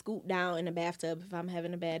 like, scoop down in the bathtub if I'm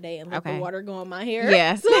having a bad day and let the water go on my hair.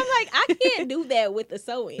 Yeah. So I'm like, I can't do that with the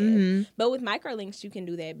sew-in. Mm-hmm. But with microlinks, you can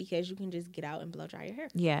do that because you can just get out and blow dry your hair.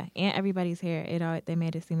 Yeah, and everybody's hair, they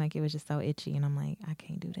made it seem like it was just so itchy. And I'm like, I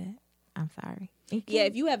can't do that. I'm sorry. Yeah,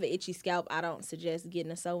 if you have an itchy scalp, I don't suggest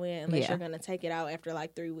getting a sew-in unless you're going to take it out after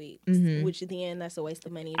like 3 weeks, which at the end, that's a waste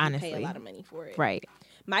of money. You pay a lot of money for it. Right.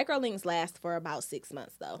 Microlinks last for about 6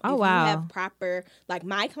 months, though. Oh, if wow. you have proper, like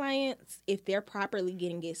my clients, if they're properly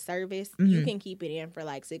getting it serviced, you can keep it in for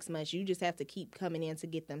like 6 months. You just have to keep coming in to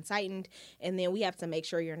get them tightened. And then we have to make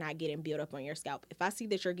sure you're not getting buildup on your scalp. If I see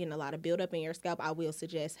that you're getting a lot of buildup in your scalp, I will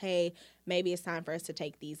suggest, hey, maybe it's time for us to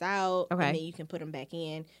take these out. Okay. And then you can put them back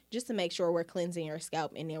in just to make sure we're cleansing your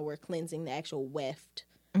scalp and then we're cleansing the actual weft.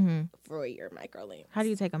 For your microlinks. How do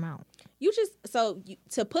you take them out? You just,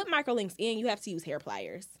 to put microlinks in, you have to use hair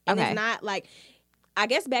pliers. And it's not like, I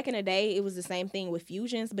guess back in the day, it was the same thing with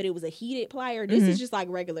fusions, but it was a heated plier. This is just like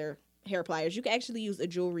regular hair pliers. You can actually use a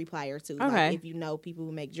jewelry plier too. Okay. Like if you know people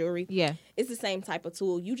who make jewelry. Yeah. It's the same type of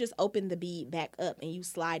tool. You just open the bead back up and you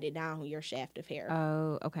slide it down your shaft of hair.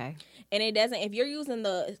 Oh, okay. And it doesn't, if you're using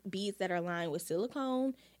the beads that are lined with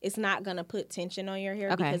silicone, it's not going to put tension on your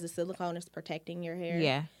hair because the silicone is protecting your hair.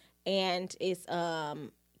 Yeah. And it's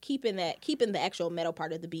keeping the actual metal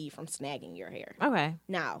part of the bead from snagging your hair. Okay.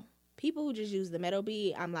 Now, people who just use the metal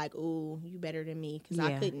bead, I'm like, ooh, you better than me because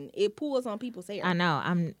I couldn't. It pulls on people's hair. I know.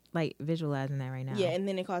 I'm like visualizing that right now. Yeah, and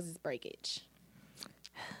then it causes breakage.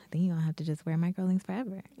 Then you're going to have to just wear microlinks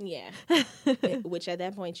forever. Yeah. Which at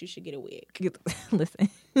that point, you should get a wig. Listen.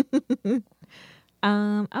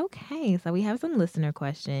 Okay, so we have some listener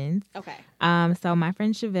questions. Okay. So my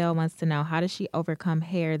friend Chevelle wants to know, how does she overcome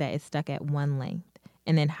hair that is stuck at one length?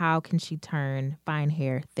 And then how can she turn fine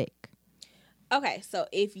hair thick? Okay, so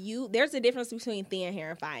there's a difference between thin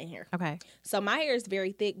hair and fine hair. Okay. So my hair is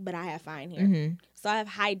very thick, but I have fine hair. Mm-hmm. So I have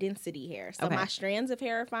high density hair. So my strands of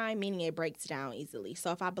hair are fine, meaning it breaks down easily.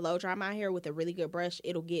 So if I blow dry my hair with a really good brush,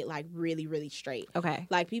 it'll get like really, really straight. Okay.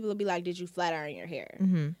 Like people will be like, did you flat iron your hair?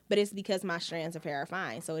 Mm-hmm. But it's because my strands of hair are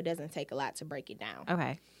fine, so it doesn't take a lot to break it down.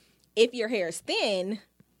 Okay. If your hair is thin,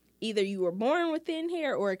 either you were born with thin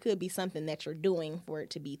hair or it could be something that you're doing for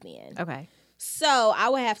it to be thin. Okay. So I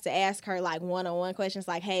would have to ask her like one-on-one questions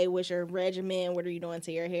like, hey, what's your regimen? What are you doing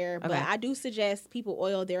to your hair? Okay. But I do suggest people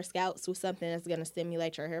oil their scalps with something that's going to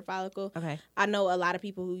stimulate your hair follicle. Okay. I know a lot of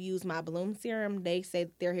people who use my bloom serum, they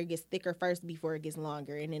say their hair gets thicker first before it gets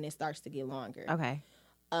longer, and then it starts to get longer. Okay.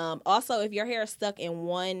 Also, if your hair is stuck in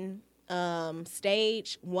one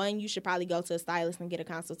stage, you should probably go to a stylist and get a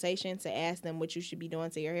consultation to ask them what you should be doing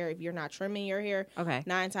to your hair. If you're not trimming your hair,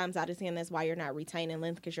 9 times out of 10, that's why you're not retaining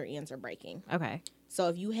length, because your ends are breaking. Okay. So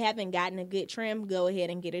if you haven't gotten a good trim, go ahead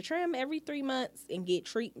and get a trim every 3 months and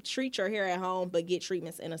treat your hair at home, but get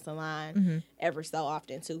treatments in a salon every so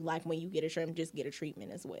often too. Like when you get a trim, just get a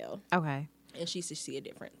treatment as well. Okay. And she should see a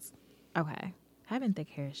difference. Okay. Having thick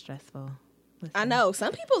hair is stressful. Listen. I know.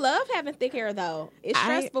 Some people love having thick hair, though. It's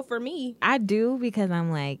stressful for me. I do, because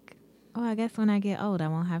I'm like, oh, I guess when I get old, I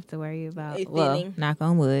won't have to worry about thinning. Knock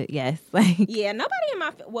on wood, yes. Yeah, nobody in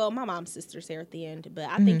my mom's sister's hair thinned, but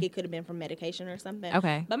I think it could have been from medication or something.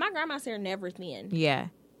 Okay. But my grandma's hair never thinned. Yeah.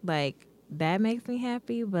 Like, that makes me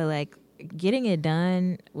happy, but, like, getting it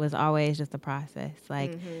done was always just a process.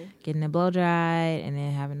 Like, getting it blow dried and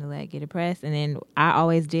then having to, get it pressed. And then I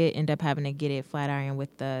always did end up having to get it flat iron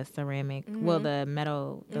with the ceramic, the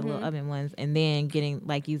metal, the little oven ones, and then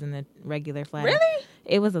using the regular flat iron. Really?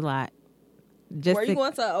 It was a lot. Were you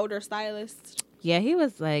going to an older stylist? Yeah, he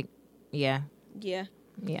was yeah. Yeah.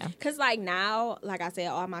 Yeah. Because, now, like I said,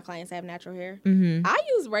 all my clients have natural hair. I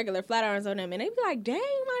use regular flat irons on them, and they be like, dang,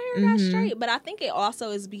 my hair got straight. But I think it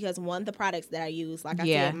also is because, one, the products that I use, like I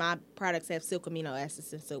said, my products have silk amino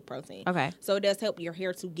acids and silk protein. Okay. So it does help your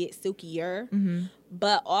hair to get silkier. Mm-hmm.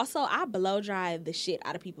 But also, I blow dry the shit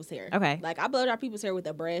out of people's hair. Okay. Like, I blow dry people's hair with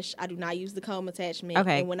a brush. I do not use the comb attachment.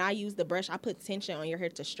 Okay. And when I use the brush, I put tension on your hair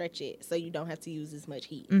to stretch it so you don't have to use as much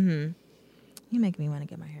heat. Mm-hmm. You make me want to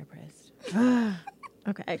get my hair pressed.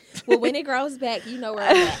 Okay. Well, when it grows back, you know where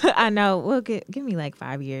I'm at. I know. Well, give me like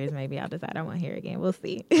 5 years. Maybe I'll decide I want hair again. We'll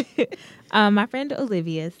see. My friend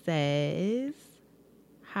Olivia says,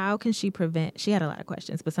 how can she prevent... She had a lot of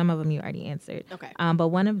questions, but some of them you already answered. Okay. But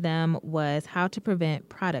one of them was how to prevent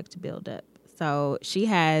product buildup. So she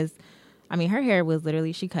has... I mean, her hair was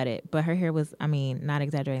literally... She cut it, but her hair was, I mean, not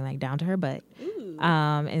exaggerating, like down to her butt. Ooh.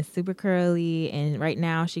 And super curly, and right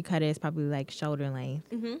now she cut it, it's probably like shoulder length.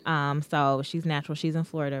 Mm-hmm. So she's natural. She's in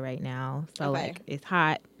Florida right now, so like it's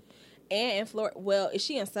hot. And in Florida, well, is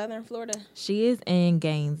she in Southern Florida? She is in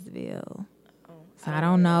Gainesville. So I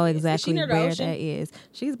don't know exactly where that is.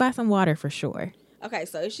 She's by some water for sure. Okay,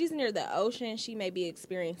 so if she's near the ocean, she may be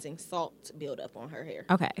experiencing salt buildup on her hair.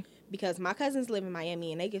 Okay. Because my cousins live in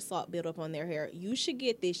Miami and they get salt buildup on their hair. You should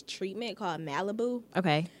get this treatment called Malibu.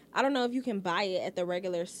 Okay. I don't know if you can buy it at the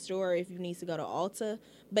regular store, if you need to go to Ulta,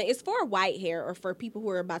 but it's for white hair or for people who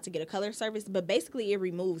are about to get a color service. But basically, it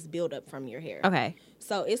removes buildup from your hair. Okay.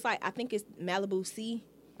 So it's like, I think it's Malibu C.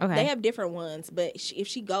 Okay. They have different ones, but if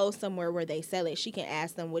she goes somewhere where they sell it, she can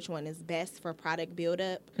ask them which one is best for product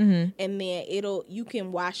buildup, and then you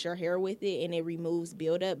can wash your hair with it, and it removes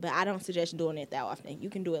buildup. But I don't suggest doing it that often. You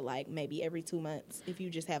can do it like maybe every 2 months if you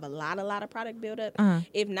just have a lot of product buildup.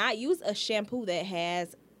 If not, use a shampoo that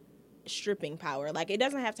has stripping power. Like, it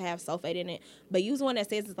doesn't have to have sulfate in it, but use one that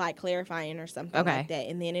says it's like clarifying or something like that,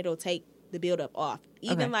 and then it'll take the buildup off.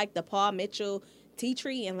 Even like the Paul Mitchell tea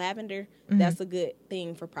tree and lavender, that's a good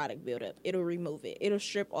thing for product buildup. It'll remove it. It'll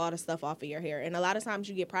strip all the stuff off of your hair. And a lot of times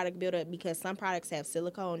you get product buildup because some products have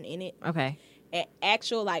silicone in it. Okay. And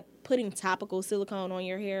actual, like, putting topical silicone on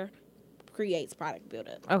your hair creates product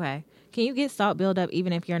buildup. Okay. Can you get salt buildup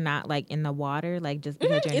even if you're not, like, in the water? Like, just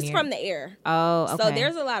because you're near... It's from the air. Oh, okay. So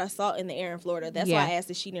there's a lot of salt in the air in Florida. That's why I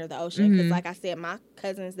asked, is she near the ocean? Because, like I said, my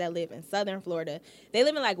cousins that live in Southern Florida, they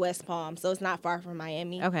live in, like, West Palm, so it's not far from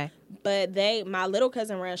Miami. Okay. But my little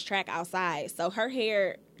cousin runs track outside, so her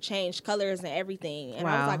hair changed colors and everything. And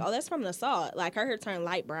I was like, oh, that's from the salt. Like, her hair turned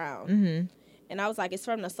light brown. Mm-hmm. And I was like, it's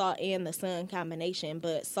from the salt and the sun combination,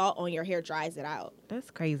 but salt on your hair dries it out.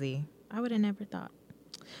 That's crazy. I would have never thought.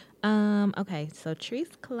 Okay, so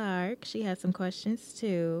Treese Clark, she had some questions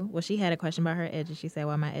too. Well, she had a question about her edges. She said,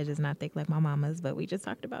 well, my edge is not thick like my mama's, but we just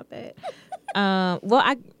talked about that.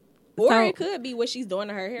 Or it could be what she's doing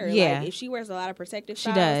to her hair. Yeah. Like, if she wears a lot of protective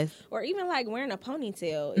styles. She does. Or even, like, wearing a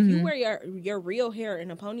ponytail. If you wear your real hair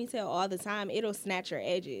in a ponytail all the time, it'll snatch your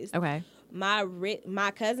edges. Okay.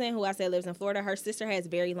 My cousin, who I said lives in Florida, her sister has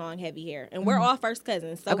very long, heavy hair. And we're all first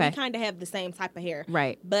cousins, so we kind of have the same type of hair.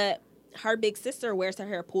 Right. But her big sister wears her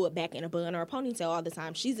hair pulled back in a bun or a ponytail all the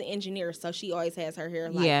time. She's an engineer, so she always has her hair,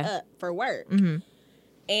 like, up for work. Mm-hmm.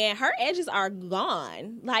 And her edges are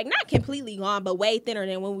gone. Like, not completely gone, but way thinner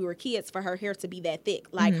than when we were kids for her hair to be that thick.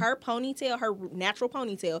 Like, her ponytail, her natural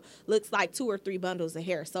ponytail, looks like 2 or 3 bundles of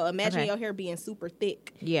hair. So imagine your hair being super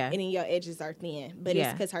thick. Yeah. And then your edges are thin. But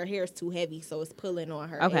it's because her hair is too heavy, so it's pulling on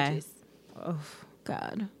her edges. Oh,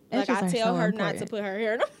 God. Like, I tell her not to put her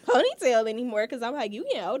hair in a ponytail anymore because I'm like, you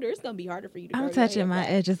get older, it's going to be harder for you to grow your hair touching my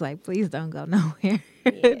edges like, please don't go nowhere.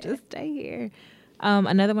 Just stay here.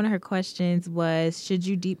 Another one of her questions was, should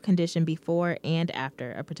you deep condition before and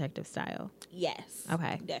after a protective style? Yes.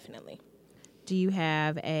 Okay. Definitely. Do you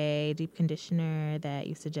have a deep conditioner that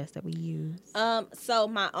you suggest that we use? So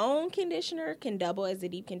my own conditioner can double as a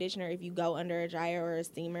deep conditioner if you go under a dryer or a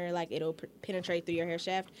steamer. Like, it'll penetrate through your hair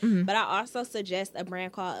shaft. Mm-hmm. But I also suggest a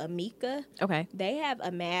brand called Amika. Okay. They have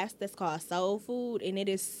a mask that's called Soul Food, and it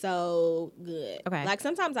is so good. Okay. Like,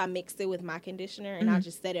 sometimes I mix it with my conditioner, and I'll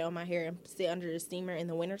just set it on my hair and sit under the steamer in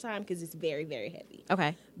the wintertime because it's very, very heavy.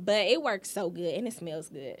 Okay. But it works so good, and it smells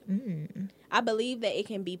good. Mm. I believe that it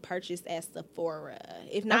can be purchased at Sephora,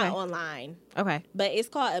 if not online. Okay. But it's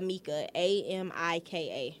called Amika,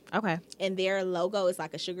 Amika. Okay. And their logo is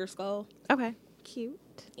like a sugar skull. Okay. Cute.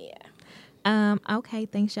 Yeah. Okay,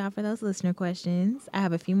 thanks, y'all, for those listener questions. I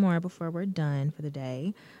have a few more before we're done for the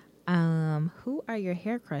day. Who are your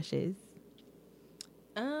hair crushes?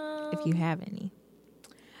 If you have any.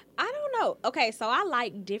 I don't know. Okay, so I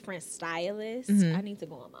like different stylists. Mm-hmm. I need to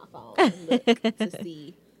go on my phone and look to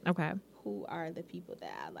see. Okay. Who are the people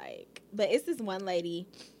that I like. But it's this one lady,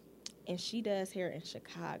 and she does hair in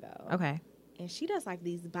Chicago. Okay. And she does, like,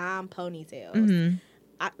 these bomb ponytails. Mm-hmm.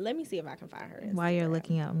 let me see if I can find her Instagram. While you're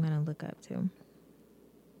looking up, I'm gonna look up too.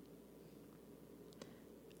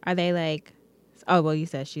 Are they like? Oh well, you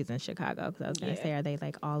said she's in Chicago, because I was gonna say, are they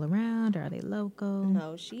like all around or are they local?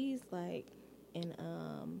 No, she's like in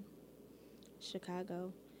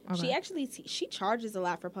Chicago. Okay. She actually she charges a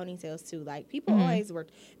lot for ponytails too. Like people always work.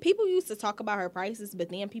 People used to talk about her prices, but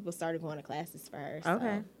then people started going to classes for her. So.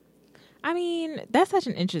 Okay. I mean, that's such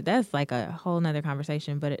an interest. That's like a whole nother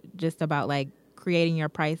conversation, but just about like creating your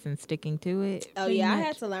price and sticking to it. Oh yeah, much. I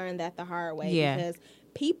had to learn that the hard way because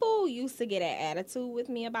people used to get an attitude with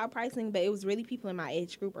me about pricing, but it was really people in my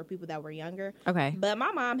age group or people that were younger. Okay. But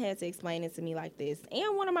my mom had to explain it to me like this,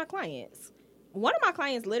 and one of my clients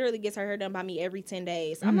literally gets her hair done by me every 10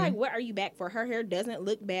 days. I'm like, what are you back for? Her hair doesn't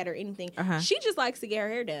look bad or anything. She just likes to get her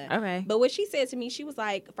hair done. Okay. But what she said to me, she was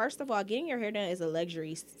like, first of all, getting your hair done is a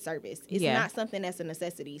luxury service. It's not something that's a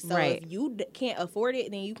necessity. So if you can't afford it,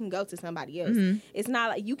 then you can go to somebody else. It's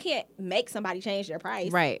not like you can't make somebody change their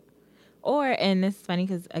price. Right. And it's funny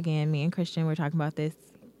because, again, me and Christian were talking about this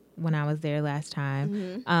when I was there last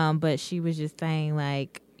time. But she was just saying,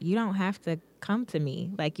 like, you don't have to come to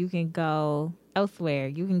me. Like, you can go elsewhere.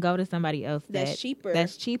 You can go to somebody else that's cheaper.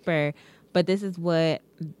 But this is what,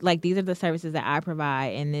 like, these are the services that I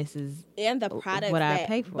provide, and this is the products what I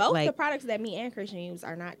pay for. Both the products that me and Christian use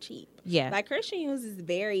are not cheap. Yeah. Like, Christian uses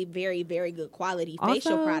very, very, very good quality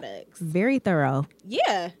facial products. Very thorough.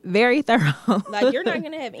 Yeah. Very thorough. Like, you're not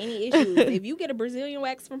going to have any issues. If you get a Brazilian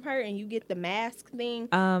wax from her and you get the mask thing,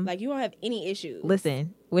 like, you won't have any issues.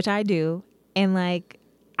 Listen, which I do, and, like,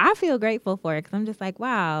 I feel grateful for it because I'm just like,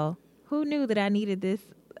 wow, who knew that I needed this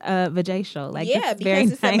vajacial? Like, yeah,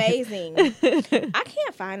 because it's amazing. I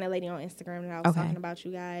can't find a lady on Instagram that I was talking about,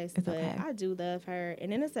 you guys, but I do love her.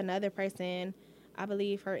 And then it's another person. I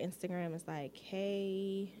believe her Instagram is like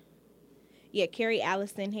Kerry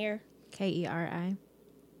Allison Hair. Kerri.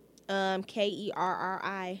 Kerri.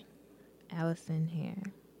 Allison Hair.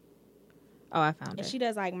 Oh, I found her. And she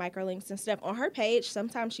does like microlinks and stuff. On her page,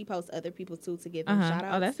 sometimes she posts other people too to give them shout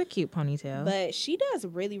outs. Oh, that's a cute ponytail. But she does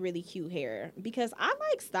really, really cute hair because I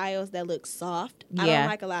like styles that look soft. Yeah. I don't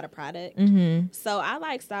like a lot of product. So I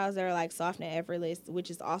like styles that are like soft and effortless,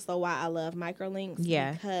 which is also why I love microlinks.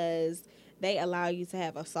 Yeah. Because they allow you to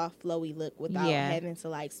have a soft, flowy look without having to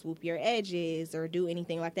like swoop your edges or do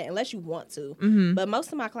anything like that, unless you want to. But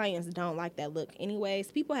most of my clients don't like that look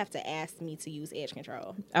anyways. People have to ask me to use edge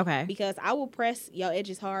control. Okay. Because I will press your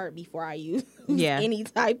edges hard before I use any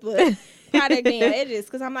type of product in your edges,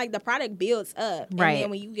 because I'm like, the product builds up. Right. And then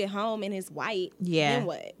when you get home and it's white, then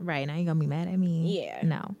what? Right. Now you're going to be mad at me. Yeah.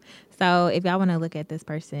 No. So if y'all want to look at this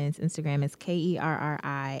person's Instagram, it's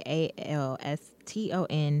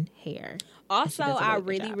KerriAlston hair. Also, I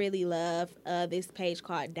really, really love this page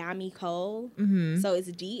called Dommie Cole. So it's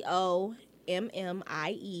DOMMIECOLE.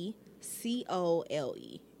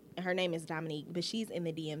 And her name is Dominique, but she's in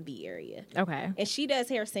the DMV area. Okay. And she does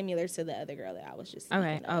hair similar to the other girl that I was just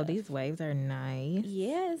speaking of. Oh, these waves are nice.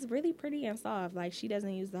 Yeah, it's really pretty and soft. Like, she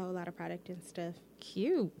doesn't use a whole lot of product and stuff.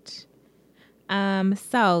 Cute.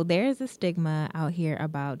 So there's a stigma out here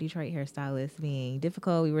about Detroit hairstylists being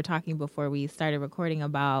difficult. We were talking before we started recording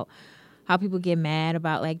about how people get mad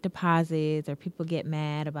about like deposits, or people get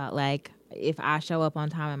mad about like if I show up on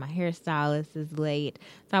time and my hairstylist is late.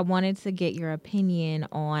 So I wanted to get your opinion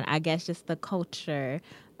on, I guess, just the culture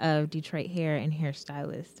of Detroit hair and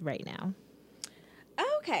hairstylists right now.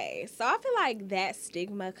 Okay, so I feel like that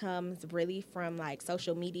stigma comes really from like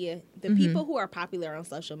social media. The people who are popular on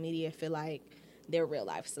social media feel like they're real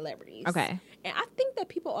life celebrities. Okay. And I think that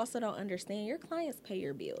people also don't understand your clients pay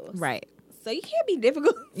your bills. Right. So you can't be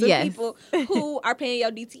difficult to people who are paying your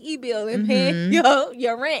DTE bill and paying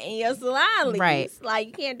your rent and your salon lease. Right. Like,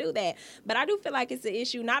 you can't do that. But I do feel like it's an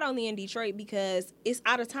issue not only in Detroit, because it's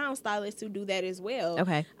out-of-town stylists who do that as well.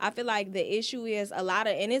 Okay. I feel like the issue is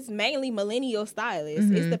and it's mainly millennial stylists.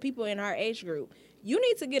 It's the people in our age group. You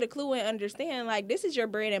need to get a clue and understand, like, this is your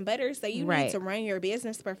bread and butter, so you need to run your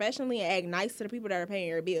business professionally and act nice to the people that are paying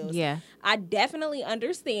your bills. Yeah. I definitely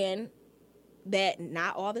understand that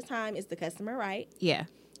not all the time is the customer right. Yeah.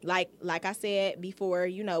 Like I said before,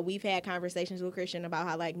 we've had conversations with Christian about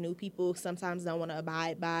how, like, new people sometimes don't want to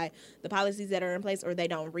abide by the policies that are in place, or they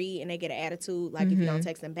don't read and they get an attitude, like if you don't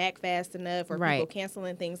text them back fast enough, or people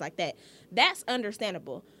canceling, things like that. That's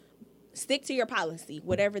understandable. Stick to your policy,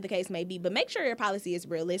 whatever the case may be, but make sure your policy is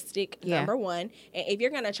realistic, number one. And if you're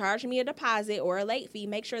going to charge me a deposit or a late fee,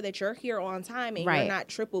 make sure that you're here on time and you're not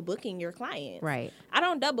triple booking your clients. Right. I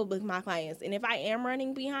don't double book my clients. And if I am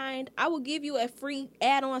running behind, I will give you a free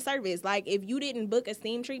add-on service. Like, if you didn't book a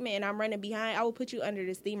steam treatment and I'm running behind, I will put you under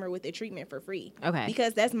the steamer with the treatment for free. Okay.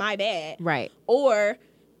 Because that's my bad. Right. Or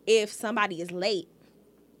if somebody is late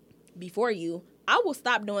before you, I will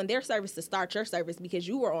stop doing their service to start your service because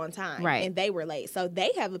you were on time and they were late. So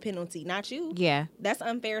they have a penalty, not you. Yeah. That's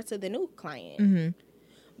unfair to the new client. Mm-hmm.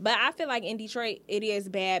 But I feel like in Detroit, it is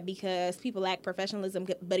bad because people lack professionalism.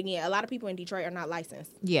 But again, a lot of people in Detroit are not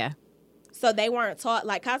licensed. Yeah. So they weren't taught,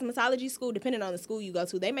 like cosmetology school, depending on the school you go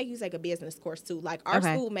to, they make you take a business course too. Like our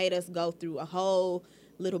school made us go through a whole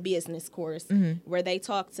little business course where they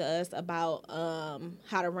talked to us about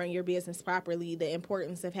how to run your business properly, the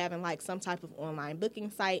importance of having like some type of online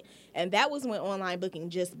booking site. And that was when online booking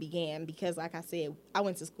just began because, like I said, I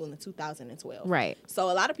went to school in 2012. Right.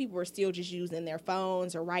 So a lot of people were still just using their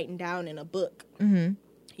phones or writing down in a book,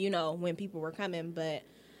 you know, when people were coming. But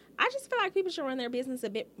I just feel like people should run their business a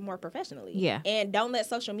bit more professionally. Yeah. And don't let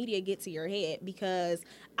social media get to your head because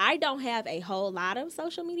I don't have a whole lot of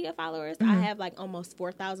social media followers. I have like almost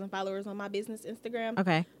 4,000 followers on my business Instagram.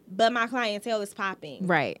 Okay. But my clientele is popping.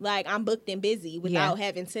 Right. Like I'm booked and busy without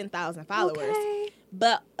having 10,000 followers. Okay.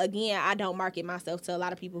 But again, I don't market myself to a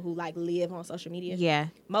lot of people who like live on social media. Yeah.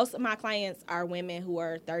 Most of my clients are women who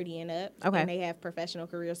are 30 and up. Okay. And they have professional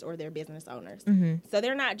careers or they're business owners. Mm-hmm. So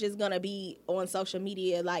they're not just going to be on social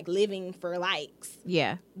media like living for likes.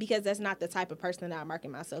 Yeah. Because that's not the type of person that I market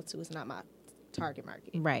myself to. It's not my target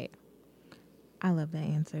market. Right. I love that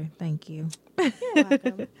answer. Thank you. You're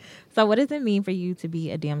welcome. So what does it mean for you to be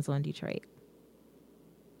a damsel in Detroit?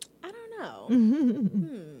 I don't know.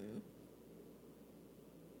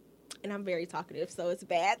 And I'm very talkative, so it's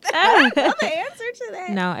bad that I know the answer to that.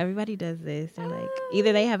 No, everybody does this. They're like,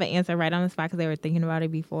 either they have an answer right on the spot because they were thinking about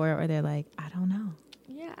it before, or they're like, I don't know.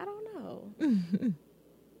 Yeah, I don't know.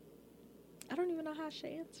 I don't even know how I should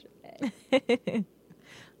answer that.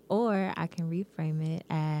 Or I can reframe it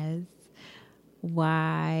as,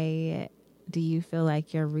 why do you feel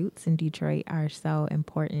like your roots in Detroit are so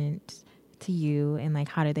important to you, and like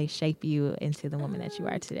how do they shape you into the woman that you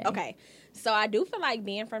are today? Okay. So I do feel like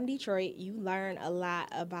being from Detroit, you learn a lot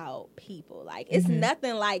about people. Like it's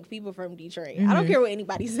nothing like people from Detroit. I don't care what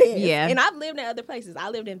anybody says. Yeah. And I've lived in other places. I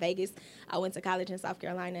lived in Vegas. I went to college in South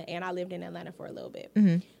Carolina, and I lived in Atlanta for a little bit.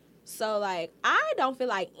 So, like, I don't feel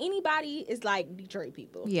like anybody is like Detroit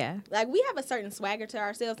people. Yeah. Like, we have a certain swagger to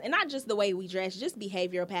ourselves, and not just the way we dress, just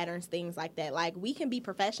behavioral patterns, things like that. Like, we can be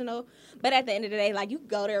professional, but at the end of the day, like, you can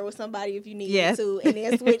go there with somebody if you need to, and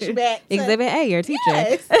then switch back to... Exhibit A, your teacher.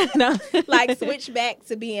 Yes. No. Like, switch back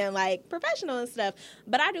to being, like, professional and stuff.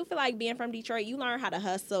 But I do feel like being from Detroit, you learn how to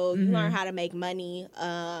hustle, you learn how to make money,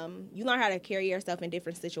 you learn how to carry yourself in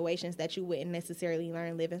different situations that you wouldn't necessarily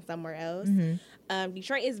learn living somewhere else.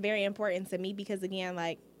 Detroit is very important to me because, again,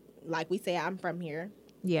 like we say, I'm from here.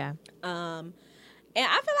 Yeah. And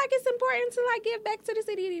I feel like it's important to like give back to the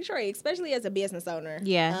city of Detroit, especially as a business owner.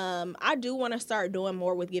 Yeah. I do want to start doing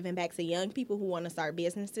more with giving back to young people who want to start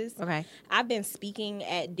businesses. Okay. I've been speaking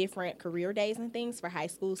at different career days and things for high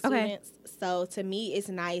school students. Okay. So to me, it's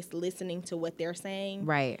nice listening to what they're saying.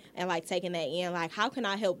 Right. And like taking that in, like, how can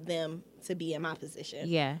I help them to be in my position?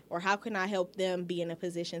 Yeah. Or how can I help them be in a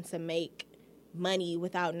position to make money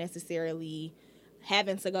without necessarily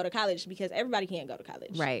having to go to college, because everybody can't go to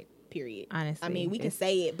college. Right. Period. Honestly. I mean, we can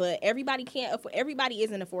say it, but everybody can't everybody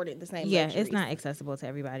isn't afforded the same luxuries. It's not accessible to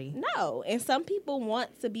everybody. No. And some people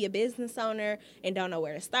want to be a business owner and don't know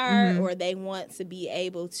where to start, or they want to be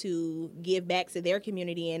able to give back to their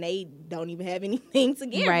community and they don't even have anything to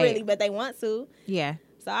give really, but they want to. Yeah.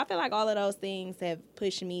 So I feel like all of those things have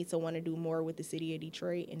pushed me to want to do more with the city of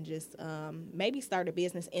Detroit and just maybe start a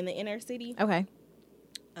business in the inner city. Okay.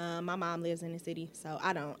 My mom lives in the city, so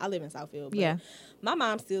I don't. I live in Southfield. But my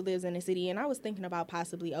mom still lives in the city, and I was thinking about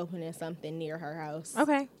possibly opening something near her house.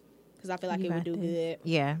 Okay. Because I feel like it would do good.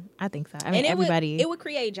 Yeah, I think so. I mean, everybody... It would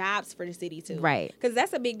create jobs for the city, too. Right. Because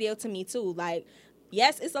that's a big deal to me, too. Like,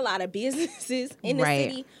 yes, it's a lot of businesses in the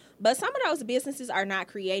city, but some of those businesses are not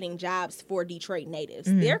creating jobs for Detroit natives.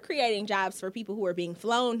 They're creating jobs for people who are being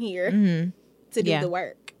flown here to do the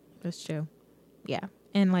work. That's true. Yeah.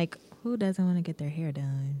 And, like, who doesn't want to get their hair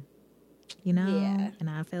done? You know? Yeah. And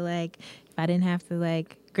I feel like if I didn't have to,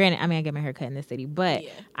 like, granted, I mean, I get my hair cut in the city, but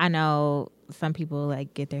I know some people,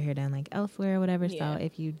 like, get their hair done, like, elsewhere or whatever. Yeah. So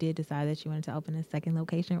if you did decide that you wanted to open a second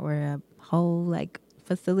location or a whole, like,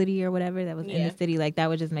 facility or whatever that was in the city, like, that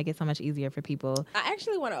would just make it so much easier for people. I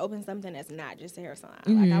actually want to open something that's not just a hair salon.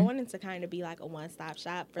 Like, I wanted to kind of be like a one-stop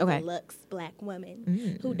shop for the luxe black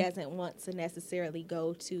woman who doesn't want to necessarily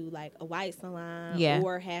go to like a white salon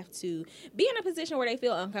or have to be in a position where they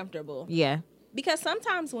feel uncomfortable. Yeah. Because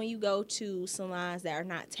sometimes when you go to salons that are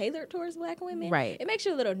not tailored towards black women, it makes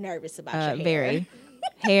you a little nervous about your hair. Very.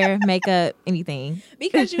 Hair, makeup, anything.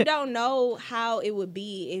 Because you don't know how it would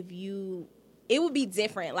be it would be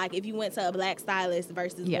different. Like if you went to a black stylist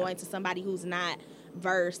versus going to somebody who's not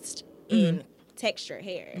versed in textured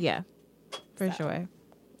hair. Yeah, for sure.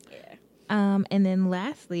 Yeah. And then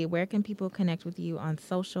lastly, where can people connect with you on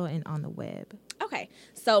social and on the web? Okay,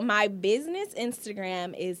 so my business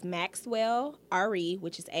Instagram is Maxwell RE,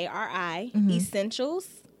 which is ARI Essentials,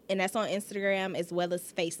 and that's on Instagram as well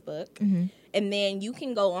as Facebook. And then you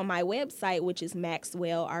can go on my website, which is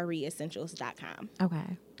maxwellreessentials.com.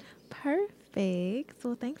 Okay, perfect.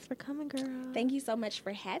 So thanks for coming, girl. Thank you so much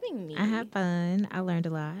for having me. I had fun. I learned a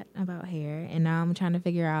lot about hair, and now I'm trying to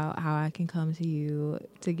figure out how I can come to you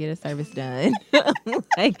to get a service done.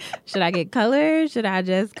 Like, should I get color? Should I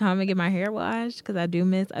just come and get my hair washed? Because I do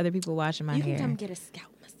miss other people washing my hair. You can come get a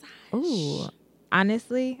scalp massage. Ooh,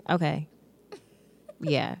 honestly, okay.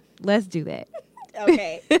 Yeah, let's do that.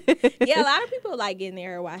 Okay. Yeah, a lot of people like getting their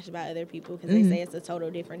hair washed by other people because they say it's a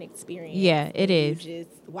total different experience. Yeah, it is. Just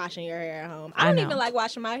washing your hair at home. I don't even like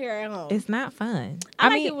washing my hair at home. It's not fun. I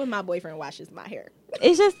like it when my boyfriend washes my hair.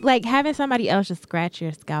 It's just like having somebody else just scratch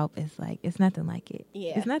your scalp is like, it's nothing like it.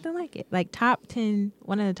 Yeah. It's nothing like it. Like top 10,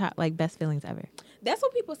 one of the top like best feelings ever. That's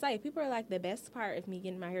what people say. People are like, the best part of me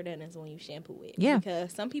getting my hair done is when you shampoo it. Yeah.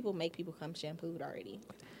 Because some people make people come shampooed already.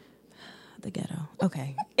 The ghetto.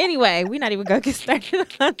 Okay. Anyway, we're not even going to get started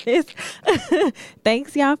on this.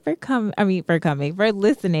 Thanks, y'all, for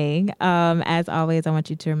listening. As always, I want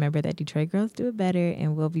you to remember that Detroit girls do it better,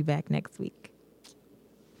 and we'll be back next week.